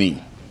not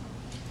me.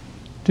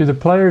 Do the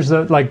players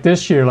that, like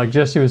this year, like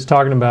Jesse was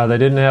talking about, they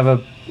didn't have a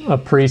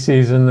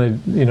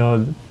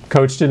preseason,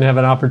 coach didn't have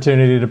an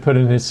opportunity to put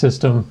in his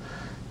system.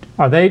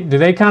 Do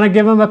they kind of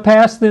give them a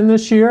pass then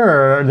this year,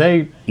 or are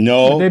they?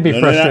 No, they'd be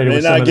frustrated.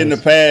 They're not getting a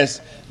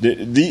pass.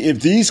 If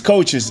these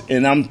coaches,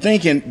 and I'm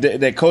thinking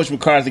that Coach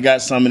McCarthy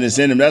got some of this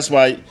in him. That's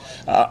why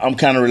I'm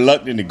kind of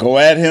reluctant to go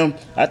at him.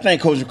 I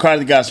think Coach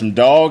McCarthy got some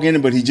dog in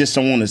him, but he just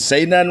don't want to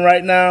say nothing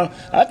right now.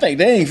 I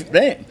think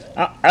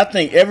I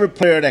think every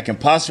player that can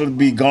possibly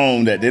be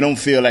gone that they don't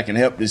feel that can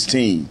help this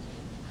team,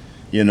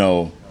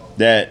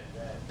 that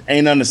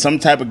ain't under some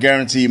type of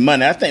guaranteed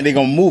money, I think they're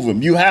going to move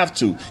him. You have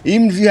to.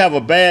 Even if you have a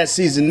bad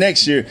season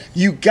next year,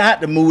 you got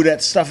to move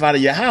that stuff out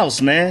of your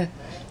house, man.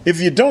 If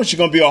you don't, you're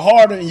going to be a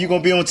harder and you're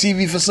going to be on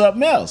TV for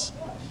something else.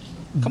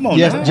 Come on,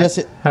 now.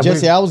 Jesse,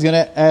 I was going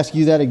to ask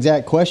you that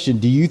exact question.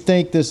 Do you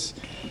think this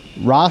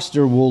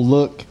roster will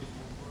look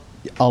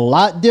a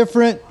lot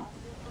different,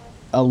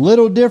 a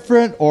little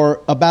different,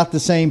 or about the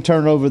same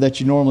turnover that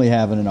you normally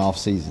have in an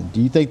offseason?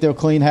 Do you think they'll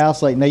clean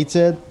house like Nate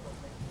said?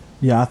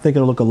 Yeah, I think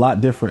it'll look a lot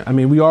different. I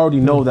mean, we already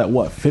know that,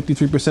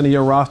 53% of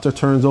your roster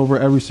turns over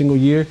every single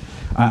year?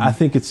 I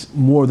think it's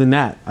more than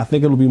that. I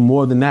think it'll be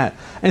more than that.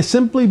 And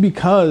simply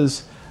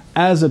because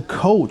as a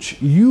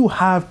coach, you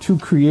have to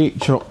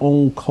create your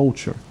own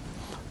culture.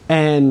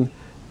 And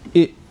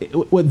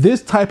with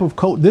this type of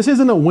coach, this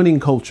isn't a winning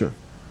culture.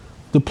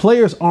 The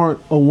players aren't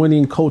a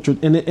winning culture.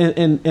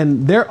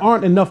 And there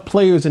aren't enough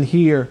players in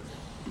here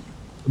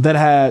that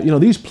have,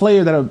 these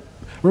players that are.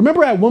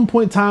 Remember at one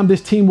point in time, this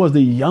team was the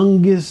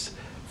youngest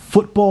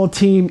football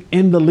team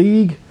in the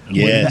league?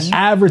 Yes. The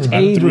average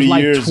age was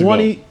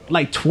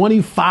like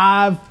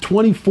 25,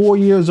 24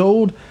 years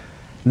old.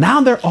 Now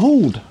they're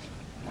old.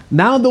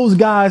 Now those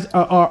guys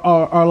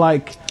are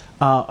like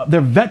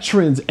they're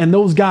veterans, and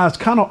those guys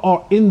kind of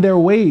are in their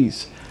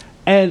ways.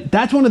 And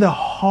that's one of the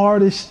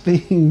hardest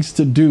things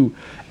to do,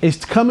 is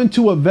to come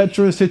into a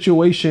veteran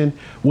situation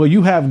where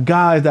you have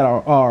guys that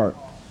are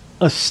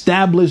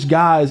established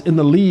guys in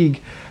the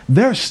league.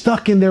 They're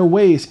stuck in their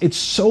ways. It's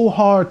so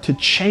hard to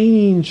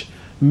change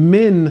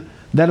men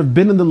that have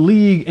been in the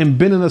league and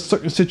been in a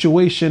certain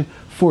situation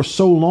for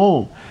so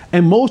long.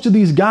 And most of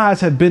these guys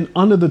have been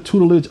under the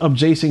tutelage of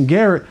Jason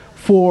Garrett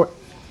for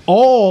a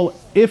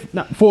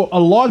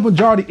large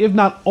majority, if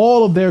not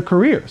all of their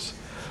careers.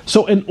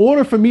 So in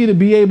order for me to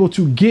be able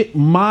to get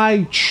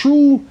my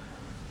true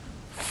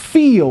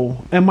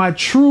feel and my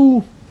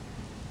true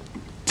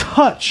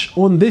touch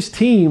on this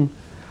team,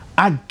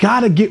 I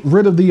gotta get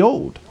rid of the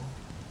old.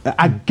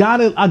 I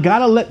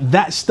gotta let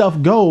that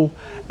stuff go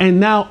and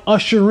now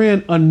usher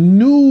in a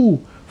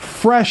new,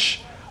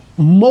 fresh,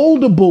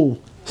 moldable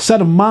set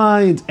of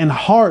minds and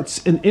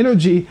hearts and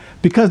energy,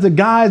 because the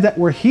guys that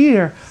were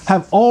here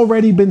have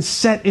already been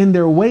set in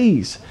their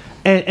ways.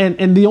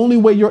 And the only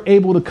way you're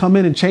able to come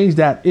in and change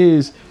that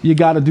is you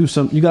got to do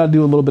a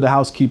little bit of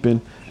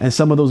housekeeping. And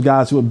some of those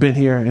guys who have been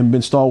here and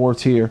been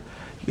stalwarts here,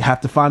 you have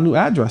to find new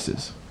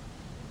addresses.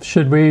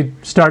 Should we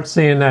start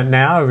seeing that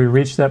now? Have we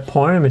reached that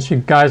point? I mean,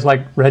 should guys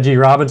like Reggie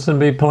Robinson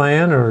be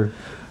playing, or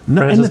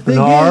Francis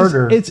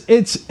Bernard? This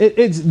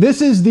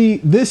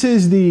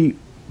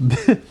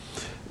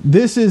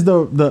is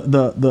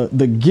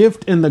the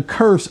gift and the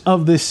curse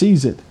of this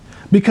season,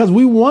 because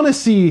we want to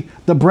see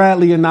the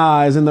Bradley and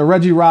Nyes and the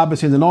Reggie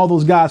Robinsons and all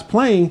those guys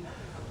playing,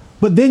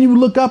 but then you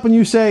look up and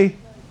you say,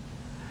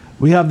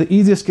 we have the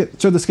easiest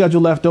to the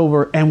schedule left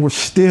over, and we're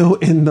still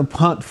in the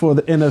punt for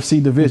the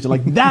NFC division.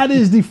 Like, that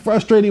is the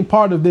frustrating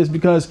part of this,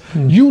 because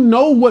you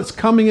know what's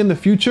coming in the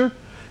future.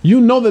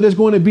 You know that there's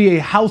going to be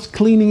a house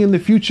cleaning in the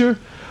future,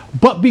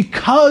 but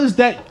because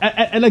that,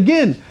 and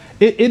again,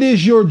 it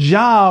is your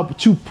job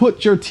to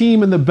put your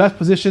team in the best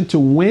position to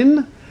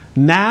win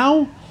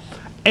now.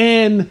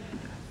 And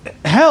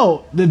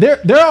hell,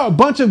 there are a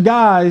bunch of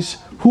guys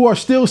who are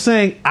still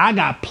saying, I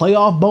got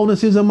playoff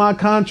bonuses in my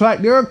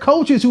contract. There are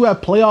coaches who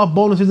have playoff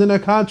bonuses in their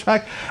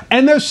contract,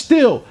 and they're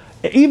still,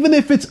 even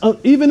if it's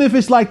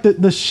like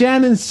the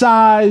Shannon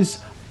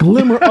size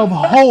glimmer of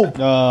hope,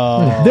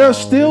 there's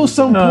still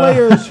some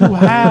players who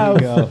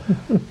have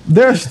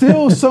there's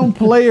still some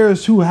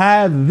players who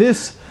have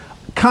this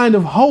kind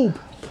of hope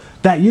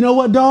that, you know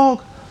what,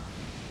 dog?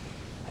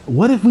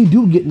 What if we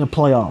do get in the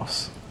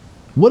playoffs?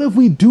 What if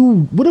we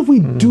do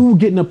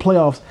get in the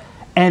playoffs?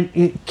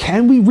 And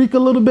can we wreak a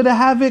little bit of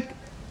havoc?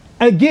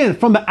 Again,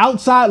 from the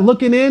outside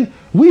looking in,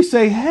 we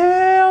say,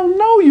 hell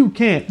no, you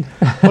can't.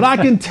 But I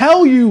can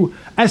tell you,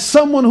 as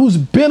someone who's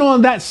been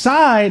on that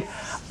side,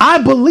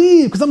 I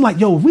believe, because I'm like,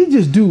 yo, if we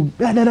just do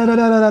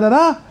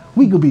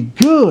we could be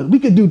good. We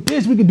could do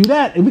this, we could do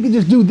that, and we could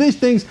just do these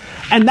things.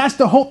 And that's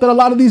the hope that a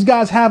lot of these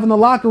guys have in the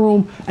locker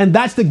room. And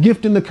that's the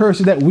gift and the curse,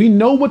 is that we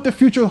know what the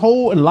future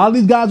holds, and a lot of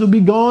these guys will be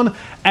gone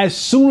as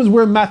soon as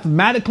we're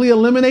mathematically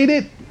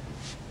eliminated.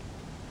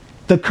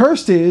 The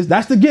curse is,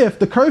 that's the gift.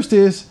 The curse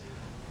is,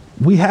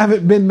 we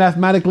haven't been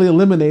mathematically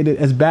eliminated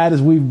as bad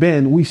as we've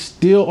been. We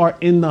still are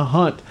in the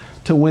hunt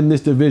to win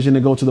this division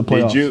and go to the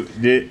playoffs.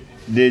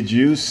 Did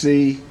you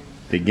see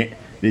the game?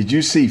 Did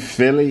you see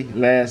Philly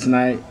last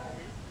night?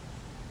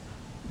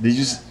 Did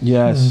you?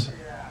 Yes.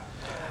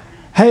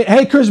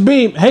 Hey, Chris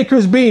Beam.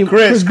 Chris Beam.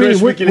 Chris Beam.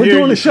 We're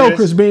doing the show,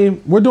 Chris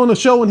Beam. We're doing a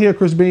show in here,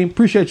 Chris Beam.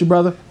 Appreciate you,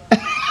 brother.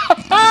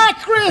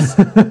 Chris.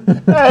 Hey,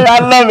 I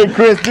love it,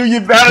 Chris. Do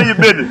your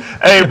business.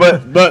 Hey,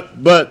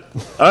 but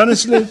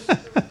honestly,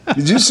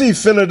 did you see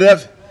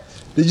Philadelphia?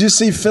 Did you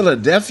see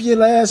Philadelphia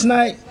last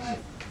night?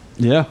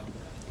 Yeah.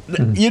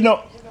 You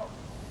know,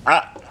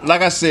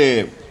 like I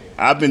said,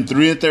 I've been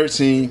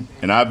 3-13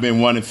 and I've been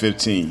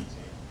 1-15,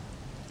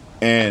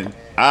 and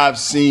I've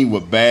seen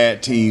what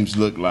bad teams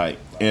look like.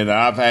 And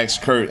I've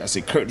asked Kurt. I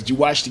said, Kurt, did you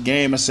watch the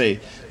game? I say,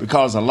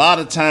 because a lot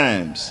of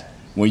times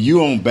when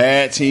you on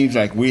bad teams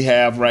like we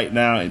have right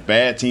now, and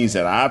bad teams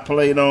that I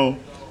played on,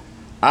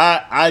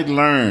 I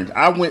learned.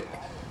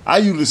 I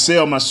usually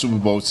sell my Super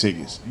Bowl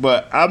tickets,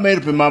 but I made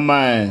up in my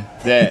mind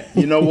that,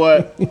 you know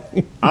what,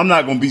 I'm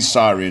not gonna be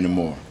sorry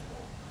anymore.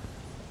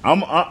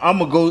 I'm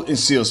gonna go and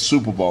see a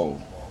Super Bowl,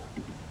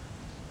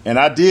 and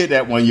I did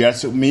that one year. I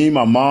took me,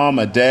 my mom,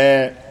 my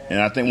dad,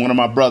 and I think one of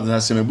my brothers. I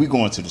said, man, we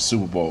going to the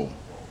Super Bowl,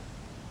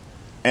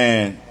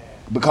 and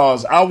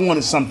because I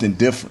wanted something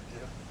different.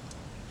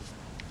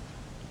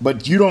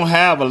 But you don't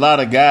have a lot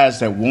of guys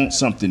that want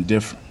something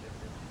different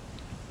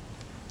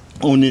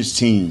on this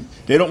team.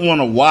 They don't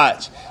want to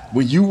watch.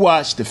 When you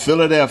watch the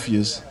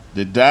Philadelphias,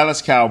 the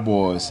Dallas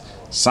Cowboys,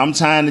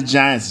 sometimes the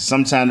Giants,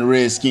 sometimes the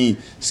Redskins,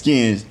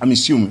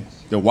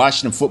 the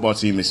Washington football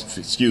team,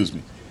 excuse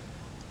me.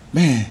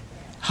 Man,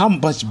 how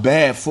much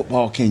bad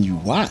football can you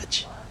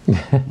watch?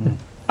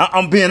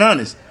 I'm being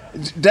honest.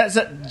 That's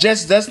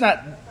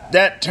not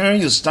that turn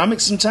your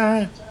stomach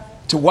sometimes?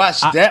 To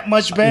watch that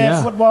much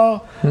bad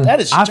football, that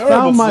is terrible football.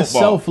 I found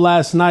myself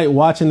last night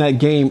watching that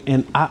game,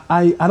 and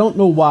I don't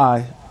know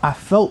why. I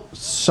felt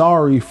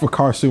sorry for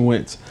Carson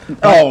Wentz.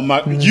 Oh my!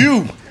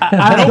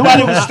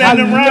 Nobody was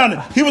standing around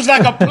him. He was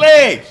like a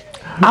plague.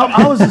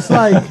 I was just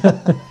like,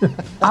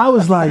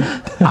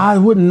 I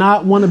would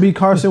not want to be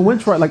Carson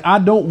Wentz, right? Like, I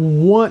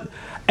don't want,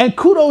 and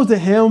kudos to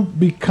him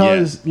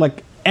because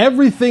like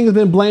everything has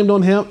been blamed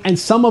on him, and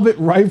some of it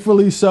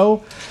rightfully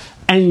so,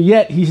 and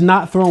yet he's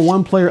not thrown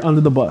one player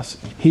under the bus.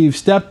 He's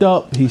stepped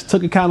up, he's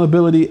took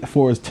accountability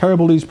for as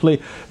terrible he's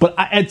played. But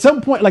at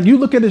some point, like you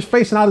look at his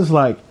face, and I was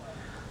like,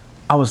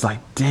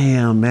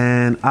 damn,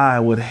 man, I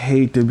would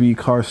hate to be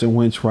Carson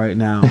Wentz right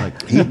now.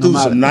 Like he threw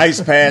some nice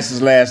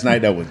passes last night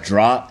that were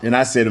dropped, and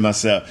I said to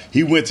myself,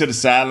 he went to the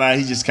sideline,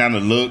 he just kind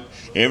of looked.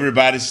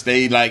 Everybody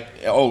stayed like,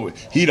 oh,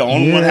 he the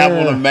only one have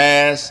on a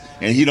mask,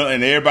 and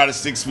and everybody's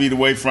 6 feet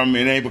away from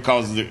him. It ain't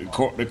because of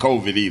the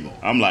COVID either.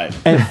 I'm like,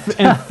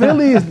 and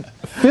Philly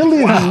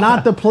is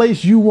not the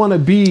place you want to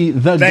be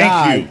the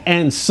guy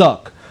and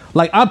suck.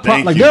 Like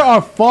there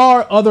are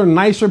far other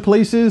nicer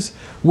places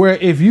where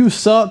if you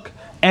suck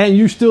and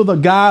you still the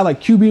guy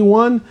like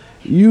QB1,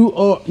 you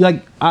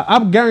like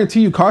I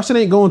guarantee you Carson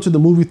ain't going to the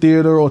movie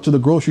theater or to the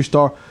grocery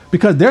store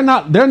because they're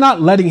not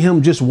letting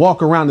him just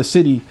walk around the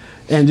city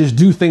and just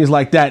do things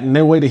like that in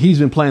the way that he's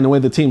been playing, the way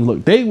the team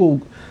look. They will,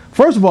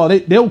 first of all,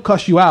 they'll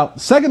cuss you out.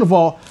 Second of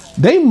all,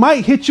 they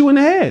might hit you in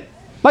the head.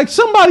 Like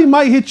somebody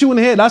might hit you in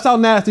the head. That's how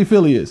nasty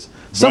Philly is.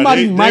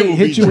 Somebody might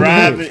hit you in the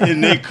head. They will be driving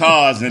in their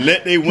cars and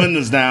let their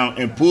windows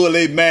down and pull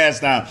their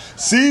masks down.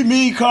 See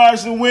me,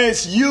 Carson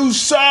Wentz, you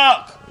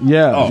suck.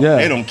 Yeah,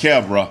 They don't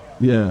care, bro.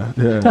 Yeah.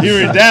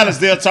 Here in Dallas,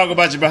 they'll talk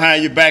about you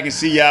behind your back and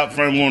see you out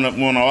front want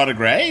an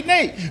autograph. Hey,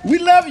 Nate, we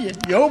love you.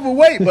 You're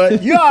overweight,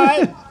 but you're all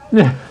right.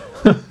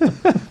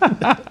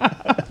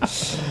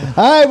 All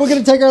right, we're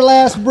going to take our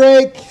last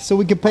break so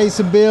we can pay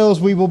some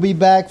bills. We will be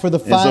back for the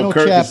final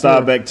Kurt chapter. Can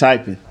start back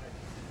typing.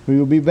 We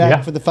will be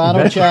back for the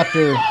final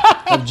chapter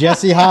of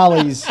Jesse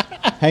Holly's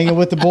Hanging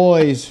with the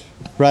Boys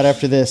right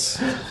after this.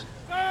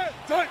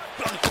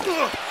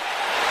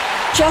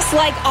 Just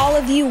like all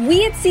of you,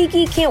 we at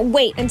SeatGeek can't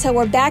wait until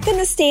we're back in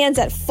the stands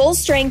at full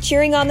strength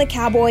cheering on the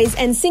Cowboys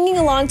and singing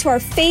along to our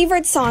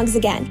favorite songs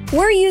again.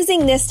 We're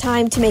using this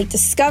time to make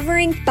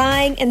discovering,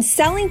 buying, and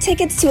selling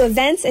tickets to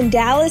events in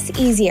Dallas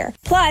easier.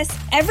 Plus,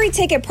 every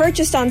ticket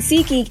purchased on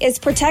SeatGeek is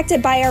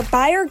protected by our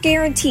buyer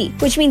guarantee,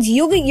 which means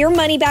you'll get your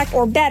money back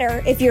or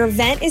better if your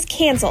event is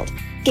canceled.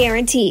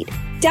 Guaranteed.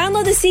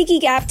 Download the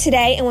SeatGeek app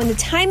today, and when the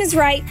time is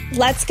right,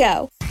 let's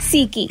go.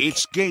 SeatGeek.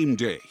 It's game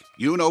day.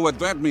 You know what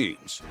that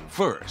means.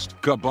 First,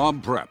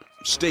 kebab prep.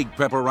 Steak,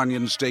 pepper,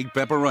 onion, steak,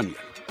 pepper, onion.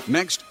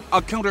 Next,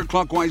 a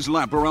counterclockwise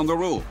lap around the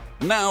room.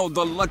 Now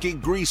the lucky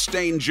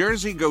grease-stained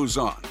jersey goes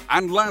on.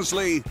 And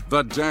lastly,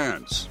 the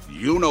dance.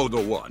 You know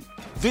the one.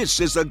 This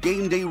is a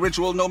game day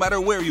ritual no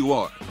matter where you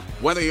are.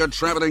 Whether you're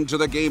traveling to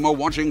the game or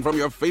watching from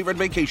your favorite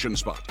vacation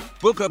spot,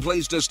 book a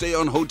place to stay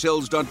on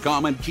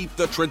Hotels.com and keep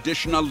the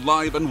tradition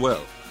alive and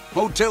well.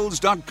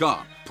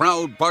 Hotels.com.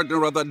 Proud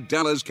partner of the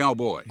Dallas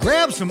Cowboys.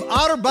 Grab some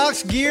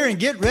OtterBox gear and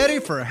get ready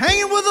for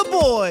hanging with the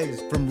boys.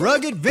 From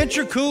rugged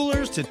venture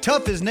coolers to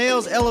tough as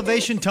nails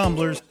elevation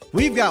tumblers,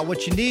 we've got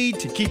what you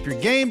need to keep your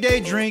game day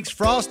drinks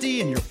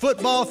frosty and your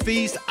football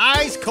feast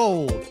ice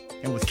cold.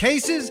 And with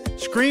cases,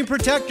 screen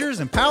protectors,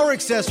 and power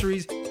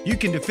accessories, you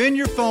can defend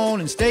your phone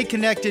and stay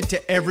connected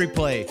to every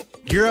play.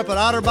 Gear up at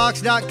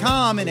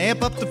OtterBox.com and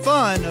amp up the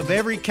fun of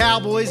every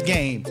Cowboys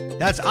game.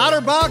 That's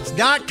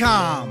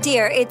OtterBox.com.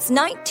 Dear, it's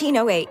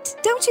 1908.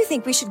 Don't you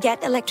think we should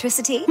get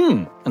electricity?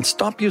 And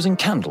stop using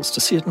candles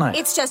to see at night.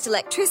 It's just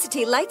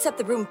electricity lights up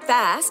the room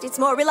fast. It's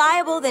more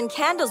reliable than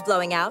candles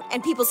blowing out,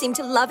 and people seem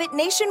to love it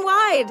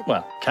nationwide.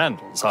 Well,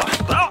 candles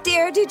are...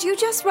 Dear, did you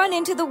just run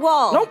into the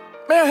wall? Nope.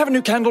 May I have a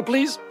new candle,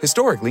 please?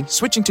 Historically,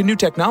 switching to new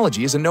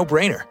technology is a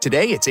no-brainer.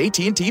 Today, it's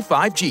AT&T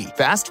 5G.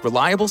 Fast,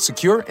 reliable,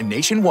 secure, and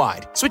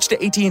nationwide. Switch to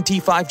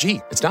AT&T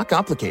 5G. It's not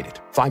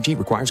complicated. 5G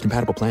requires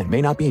compatible plan.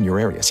 May not be in your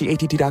area. See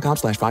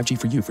att.com/5G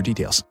for you for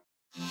details.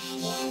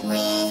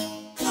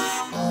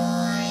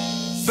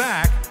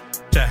 Back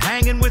to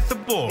Hanging with the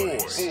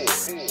Boys.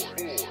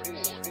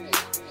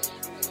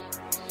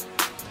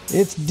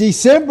 It's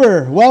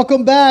December.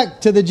 Welcome back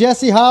to the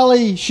Jesse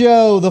Holly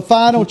Show, the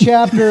final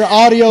chapter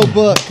audio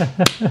book,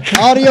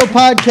 audio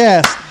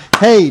podcast.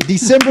 Hey,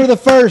 December the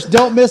 1st,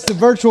 don't miss the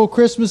virtual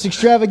Christmas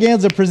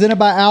extravaganza presented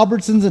by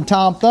Albertsons and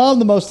Tom Thumb.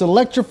 The most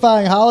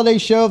electrifying holiday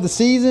show of the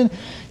season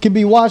can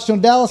be watched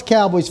on Dallas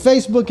Cowboys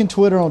Facebook and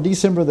Twitter on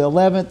December the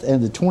 11th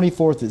and the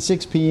 24th at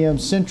 6 p.m.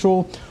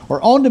 Central, or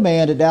on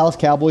demand at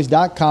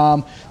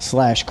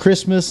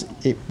dallascowboys.com/Christmas.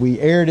 We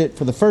aired it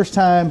for the first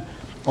time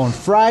on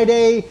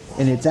Friday,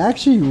 and it's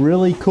actually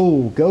really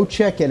cool. Go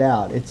check it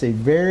out. It's a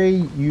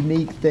very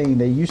unique thing.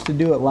 They used to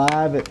do it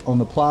live on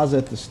the plaza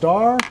at the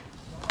Star,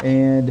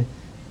 and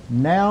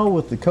now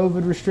with the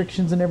COVID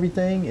restrictions and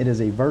everything, it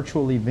is a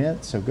virtual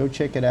event, so go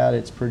check it out.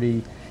 It's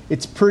pretty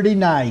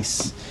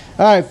nice.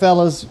 All right,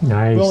 fellas.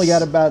 Nice. We only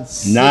got about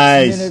 6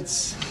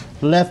 minutes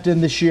left in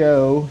the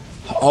show.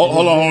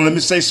 Hold on. Let me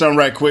say something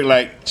right quick,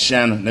 like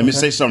Shannon. Let me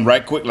say something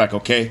right quick, like,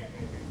 okay?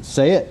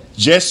 Say it.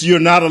 Jesse, you're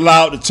not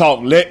allowed to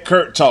talk. Let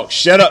Kurt talk.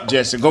 Shut up,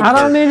 Jesse. Go, I Kurt.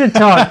 don't need to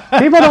talk.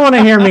 People don't want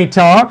to hear me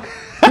talk.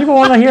 People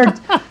want to hear.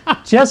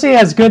 Jesse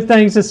has good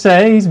things to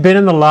say. He's been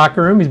in the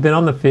locker room. He's been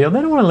on the field.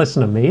 They don't want to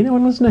listen to me. They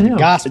want to listen to him.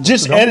 Gospel.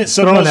 Just edit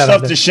some of the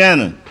stuff to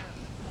Shannon.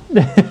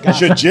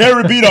 Should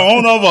Jerry be the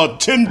owner of a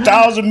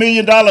 $10,000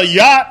 million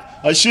yacht,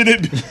 or should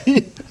it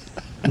be?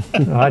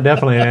 I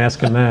definitely ask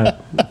him that.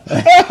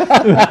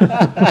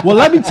 Well,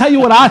 let me tell you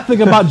what I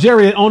think about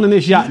Jerry owning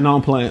this yacht. No,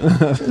 I'm playing.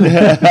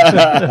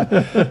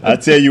 I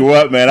tell you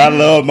what, man, I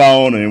love my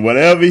owner, and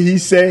whatever he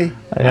say,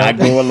 I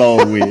go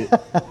along with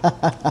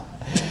it.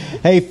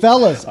 Hey,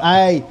 fellas,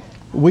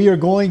 we are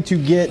going to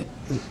get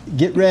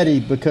ready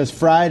because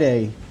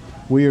Friday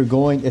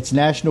it's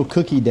National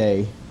Cookie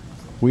Day.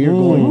 We are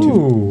going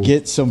to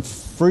get some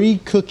free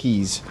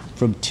cookies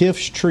from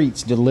Tiff's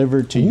Treats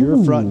delivered to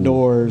your front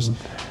doors,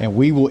 and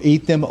we will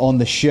eat them on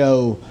the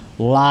show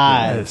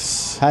live.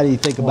 Yes. How do you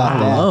think about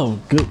that? Oh,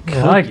 good cookies.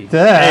 I like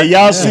that. Hey,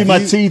 y'all see my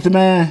teeth,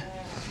 man?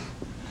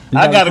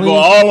 I got to go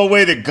all the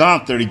way to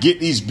Gunther to get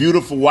these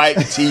beautiful white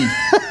teeth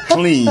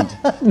cleaned,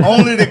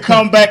 only to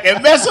come back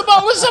and mess them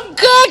up with some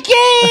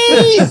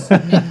cookies.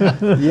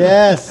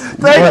 Yes.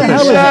 Thank you,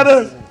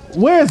 Shannon.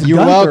 Where's You're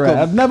Gunther welcome.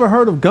 at? I've never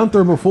heard of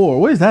Gunther before.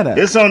 Where's that at?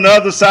 It's on the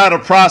other side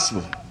of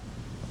Prosper.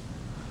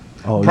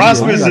 Oh,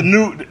 Prosper is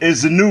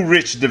the new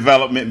rich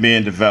development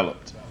being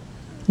developed.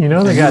 You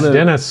know they got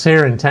dentists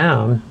here in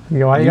town.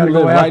 Why you got to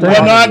go out there?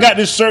 Well, no, I got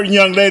this certain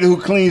young lady who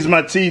cleans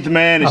my teeth,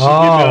 man, and she gives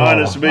me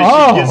honest space.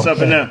 She gets up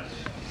in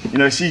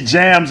there, she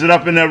jams it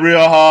up in there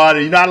real hard,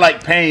 and I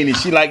like pain, and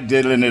she like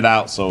diddling it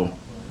out. So, and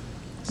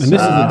this is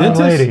the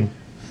dentist. Lady.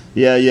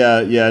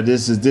 Yeah.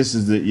 This is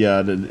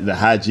the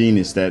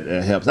hygienist that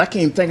helps. I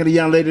can't even think of the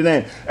young lady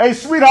name. Hey,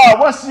 sweetheart,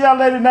 what's the young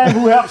lady name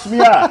who helps me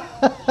out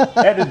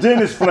at the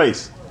dentist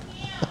place?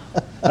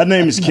 Her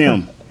name is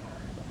Kim.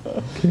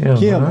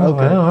 Kim,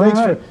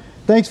 okay.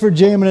 Thanks for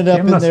jamming it up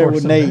in there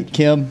with Nate,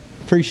 Kim.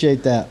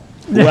 Appreciate that.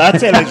 Well, I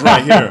tell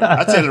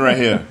you right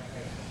here.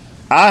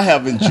 I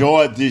have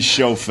enjoyed this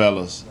show,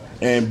 fellas,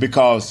 and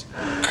because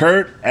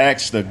Kurt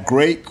asked a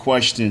great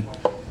question,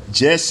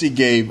 Jesse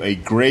gave a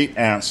great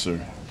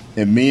answer,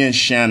 and me and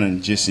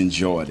Shannon just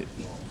enjoyed it.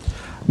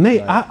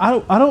 Nate, I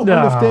don't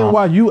understand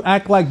why you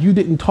act like you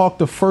didn't talk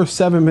the first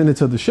 7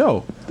 minutes of the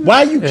show.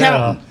 Why are you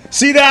counting?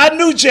 See that? I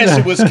knew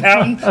Jesse was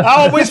counting.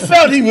 I always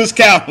felt he was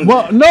counting.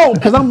 Well, no,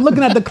 because I'm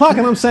looking at the clock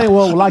and I'm saying,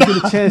 well, will I get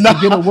a chance to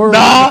get a word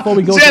before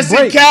we go Jesse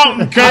to break?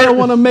 Counting, Kurt. I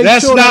want to make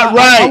that's sure not that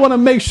right. I want to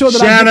make sure that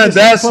Shannon, I get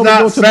that's before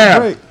not we go to fair. the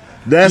break.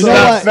 That's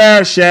not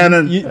fair,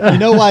 Shannon. You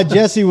know why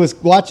Jesse was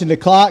watching the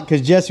clock?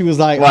 Because Jesse was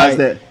like, why is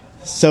that?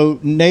 So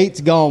Nate's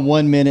gone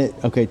 1 minute,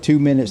 2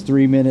 minutes,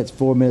 3 minutes,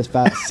 4 minutes,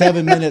 5,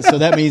 7 minutes. So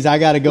that means I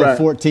got to go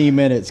 14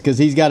 minutes because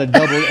he's got to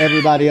double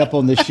everybody up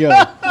on the show.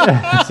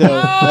 So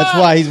that's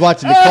why he's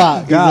watching the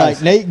clock. He's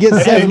like, Nate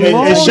gets 7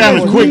 minutes. Hey,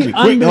 Shannon, quickly,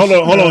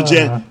 hold on,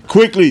 Jen.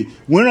 Quickly,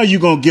 when are you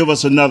going to give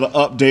us another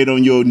update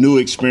on your new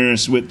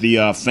experience with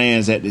the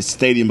fans at the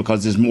stadium?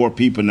 Because there's more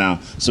people now.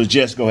 So,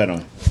 Jess, go ahead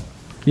on.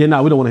 Yeah,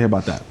 no, we don't want to hear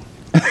about that.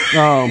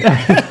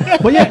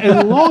 But yeah,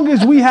 as long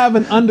as we have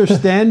an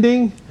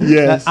understanding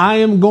that I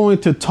am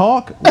going to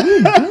talk,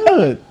 we're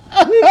good.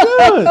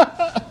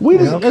 We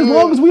good. As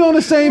long as we on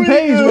the same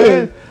page,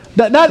 man.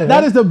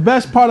 That is the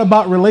best part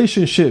about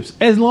relationships.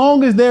 As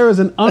long as there is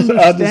an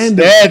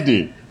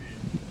understanding.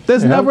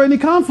 There's never any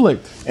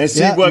conflict. And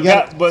see what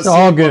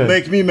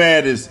makes me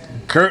mad is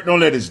Kurt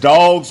don't let his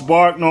dogs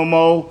bark no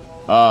more.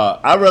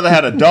 I'd rather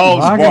have the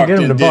dogs bark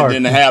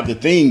than to have the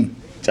thing.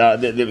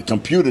 The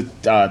computer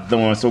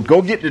doing. So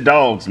go get the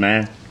dogs,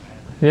 man.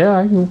 Yeah,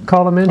 I can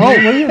call them in.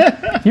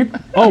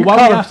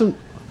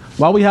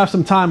 While we have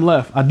some time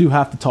left, I do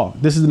have to talk.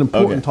 This is an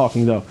important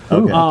talking though.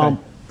 Okay.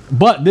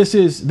 But this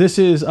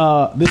is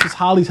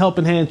Holly's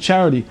Helping Hand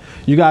charity.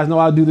 You guys know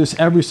I do this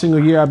every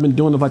single year. I've been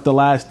doing it for like the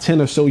last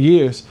 10 or so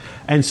years.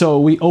 And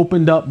so we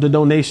opened up the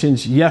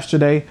donations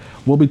yesterday.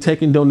 We'll be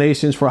taking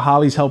donations for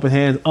Holly's Helping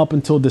Hand up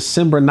until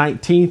December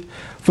 19th.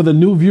 For the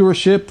new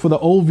viewership, for the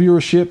old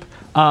viewership,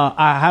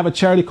 I have a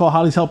charity called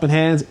Holly's Helping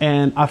Hands,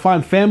 and I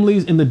find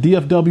families in the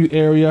DFW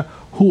area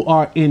who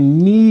are in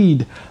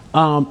need.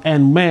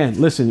 And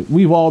man, listen,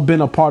 we've all been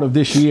a part of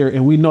this year,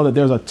 and we know that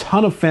there's a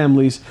ton of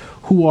families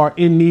who are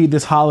in need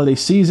this holiday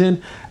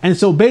season. And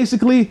so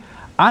basically,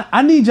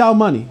 I need y'all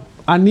money.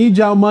 I need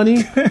y'all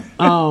money.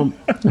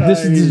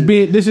 This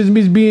is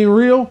me being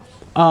real,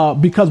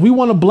 because we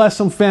want to bless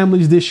some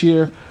families this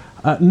year.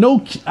 No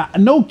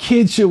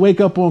kid should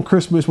wake up on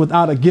Christmas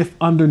without a gift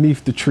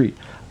underneath the tree.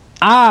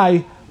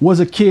 I was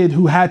a kid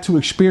who had to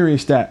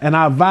experience that, and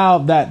I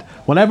vowed that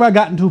whenever I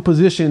got into a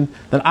position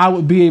that I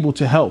would be able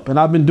to help. And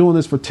I've been doing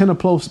this for 10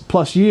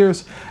 plus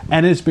years,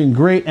 and it's been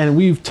great, and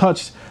we've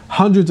touched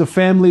hundreds of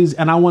families,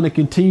 and I want to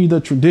continue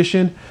the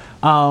tradition.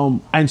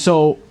 And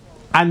so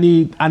I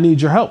need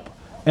your help.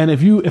 And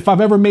if I've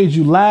ever made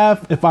you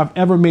laugh, if I've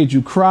ever made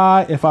you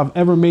cry, if I've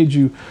ever made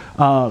you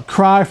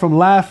cry from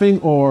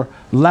laughing or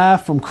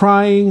laugh from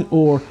crying,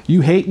 or you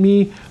hate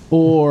me,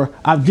 or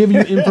I've given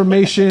you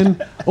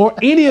information or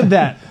any of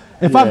that,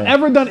 If I've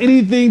ever done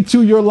anything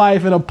to your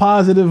life in a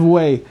positive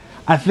way,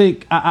 I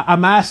think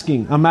I'm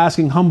asking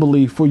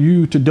humbly for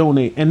you to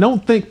donate. And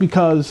don't think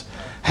because,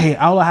 hey,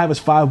 all I have is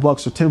 $5 or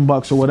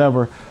 $10 or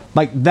whatever.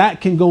 Like,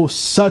 that can go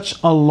such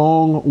a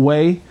long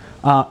way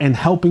in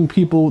helping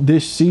people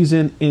this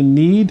season in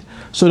need.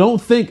 So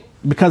don't think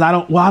because I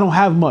don't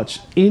have much.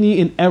 Any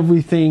and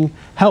everything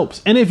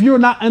helps. And if you're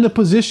not in a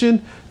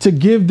position to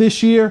give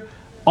this year,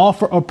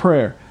 offer a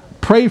prayer.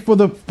 Pray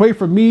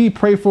for me,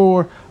 pray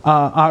for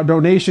our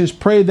donations.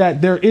 Pray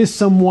that there is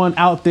someone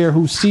out there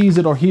who sees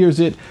it or hears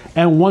it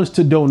and wants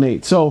to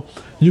donate. So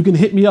you can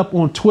hit me up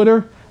on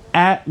Twitter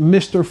at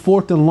Mr.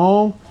 Fourth and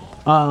Long.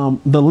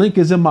 The link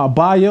is in my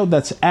bio.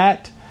 That's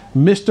at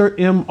Mr.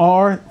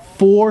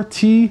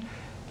 MR4T,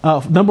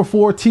 number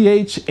 4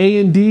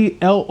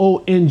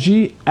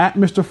 THANDLONG at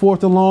Mr.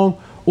 Fourth and Long.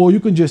 Or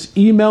you can just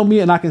email me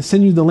and I can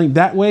send you the link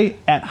that way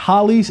at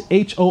Holleys,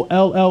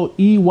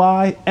 HOLLEYS,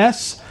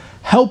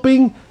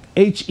 helping,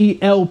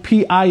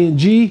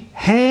 HELPING,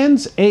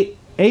 hands,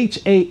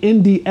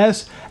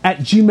 HANDS at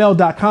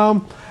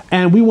gmail.com.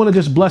 And we want to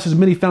just bless as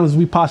many families as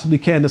we possibly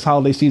can this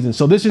holiday season.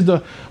 So this is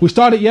we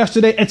started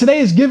yesterday, and today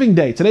is Giving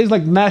Day. Today's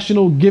like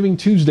National Giving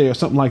Tuesday or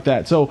something like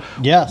that. So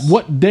yes,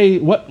 what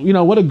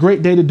a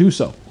great day to do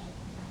so.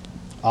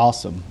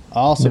 Awesome.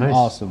 Nice.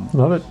 Awesome.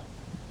 Love it.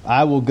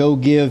 I will go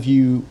give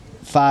you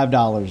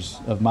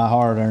 $5 of my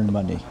hard-earned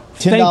money.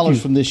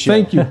 $10 from this show.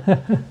 Thank you.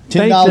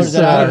 $10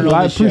 that I earned on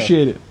I this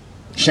appreciate it.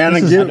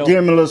 Shannon, give me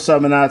a little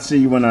something. I'll see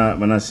you when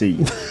I see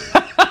you.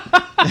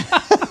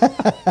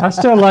 I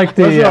still like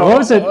the what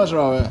was it? What's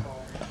wrong with it?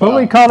 What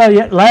we called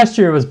it last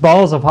year was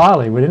balls of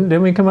holly.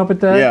 Didn't we come up with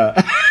that?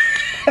 Yeah.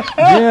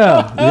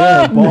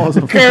 yeah, balls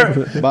of curve.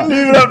 Leave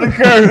it up the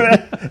curve.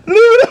 Leave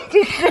it up the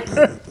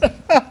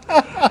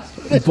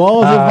curve.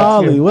 Balls of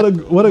holly. What a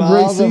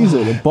great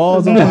season. The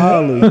balls of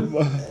holly.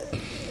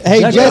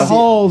 Hey, Jesse,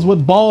 Halls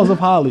with balls of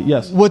holly.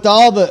 Yes. With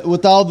all the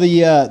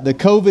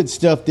COVID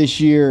stuff this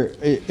year,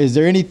 is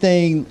there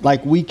anything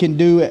like we can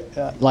do,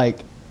 like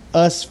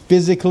us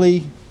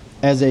physically,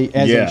 as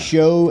a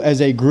show, as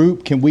a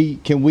group? Can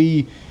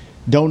we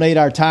donate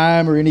our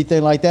time or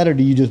anything like that, or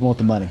do you just want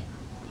the money?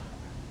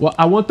 Well,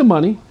 I want the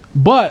money,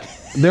 but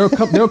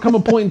there'll come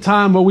a point in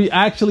time where we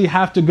actually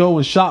have to go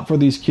and shop for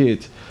these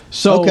kids.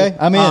 So okay,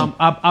 I'm in.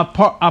 I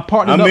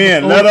partnered up. I'm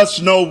in. Let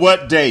us know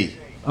what day.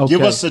 Okay.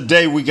 Give us a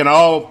day we can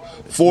all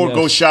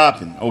go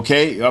shopping.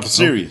 Okay, I'm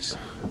serious.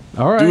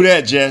 All right, do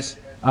that, Jess.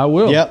 I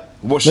will. Yep.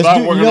 Well,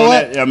 start working on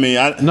that. I mean,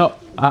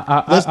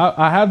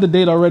 I have the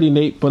date already,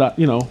 Nate. But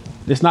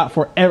it's not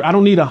for. I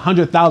don't need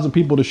 100,000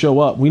 people to show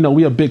up. We know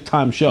we a big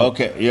time show.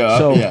 Okay, yeah.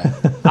 So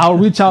I'll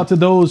reach out to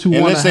those who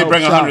want to help. Unless they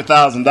bring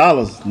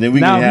 $100,000, then we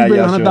can have you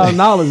bring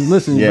 $100,000.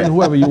 Listen, you bring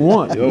whoever you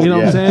want. You know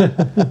what I'm saying?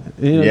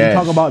 You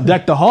talk about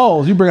deck the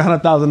halls. You bring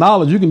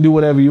 $100,000, you can do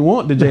whatever you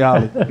want to Jay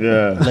Holly.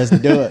 Yeah, let's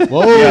do it.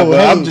 Whoa, yeah, but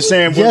I'm just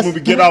saying when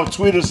we get off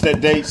Twitter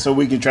that date, so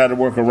we can try to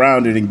work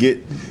around it and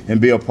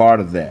be a part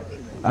of that.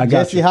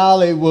 Jesse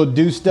Holly will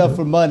do stuff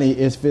for money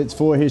if it's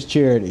for his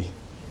charity.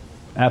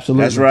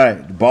 Absolutely. That's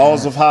right. The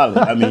balls of Holly.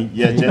 I mean,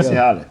 Jesse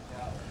Holly.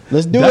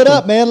 Let's do it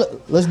up, man.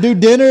 Let's do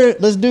dinner.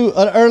 Let's do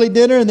an early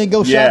dinner and then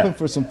go shopping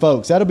for some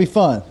folks. That'll be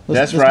fun.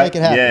 Let's make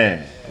it happen.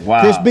 Yeah.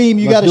 Wow. Chris Beam,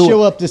 you got to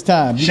show up this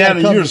time.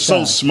 Shannon, you're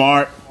so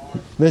smart.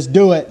 Let's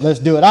do it.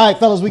 All right,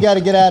 fellas, we got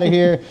to get out of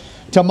here.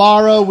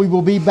 Tomorrow we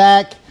will be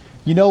back.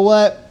 You know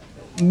what?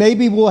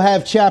 Maybe we'll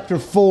have chapter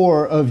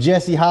 4 of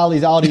Jesse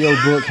Holly's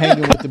audiobook,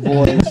 Hanging with the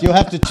Boys. You'll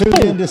have to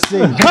tune in to see.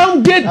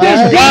 Come get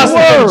this good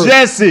word.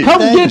 Jesse.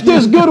 Get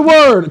this good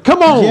word.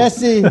 Come on.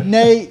 Jesse,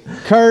 Nate,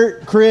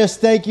 Kurt, Chris,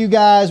 thank you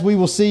guys. We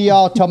will see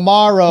y'all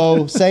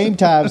tomorrow. Same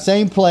time,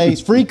 same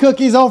place. Free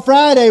cookies on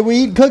Friday. We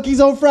eat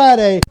cookies on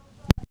Friday.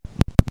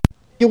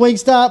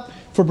 Wingstop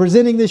for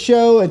presenting this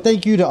show, and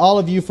thank you to all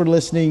of you for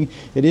listening.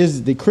 It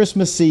is the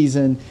Christmas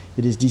season.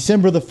 It is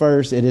December the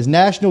 1st. It is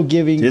National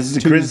Giving Tuesday. This is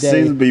the Christmas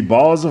season. Be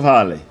balls of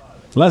holly.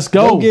 Let's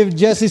go. Go give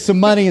Jesse some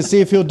money and see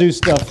if he'll do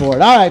stuff for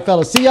it. All right,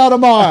 fellas. See y'all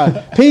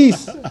tomorrow.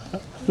 Peace.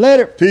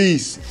 Later.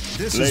 Peace.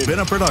 This has been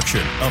a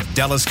production of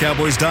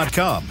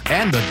DallasCowboys.com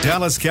and the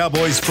Dallas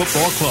Cowboys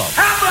Football Club.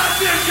 How about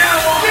this,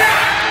 Cowboys?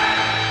 Yeah!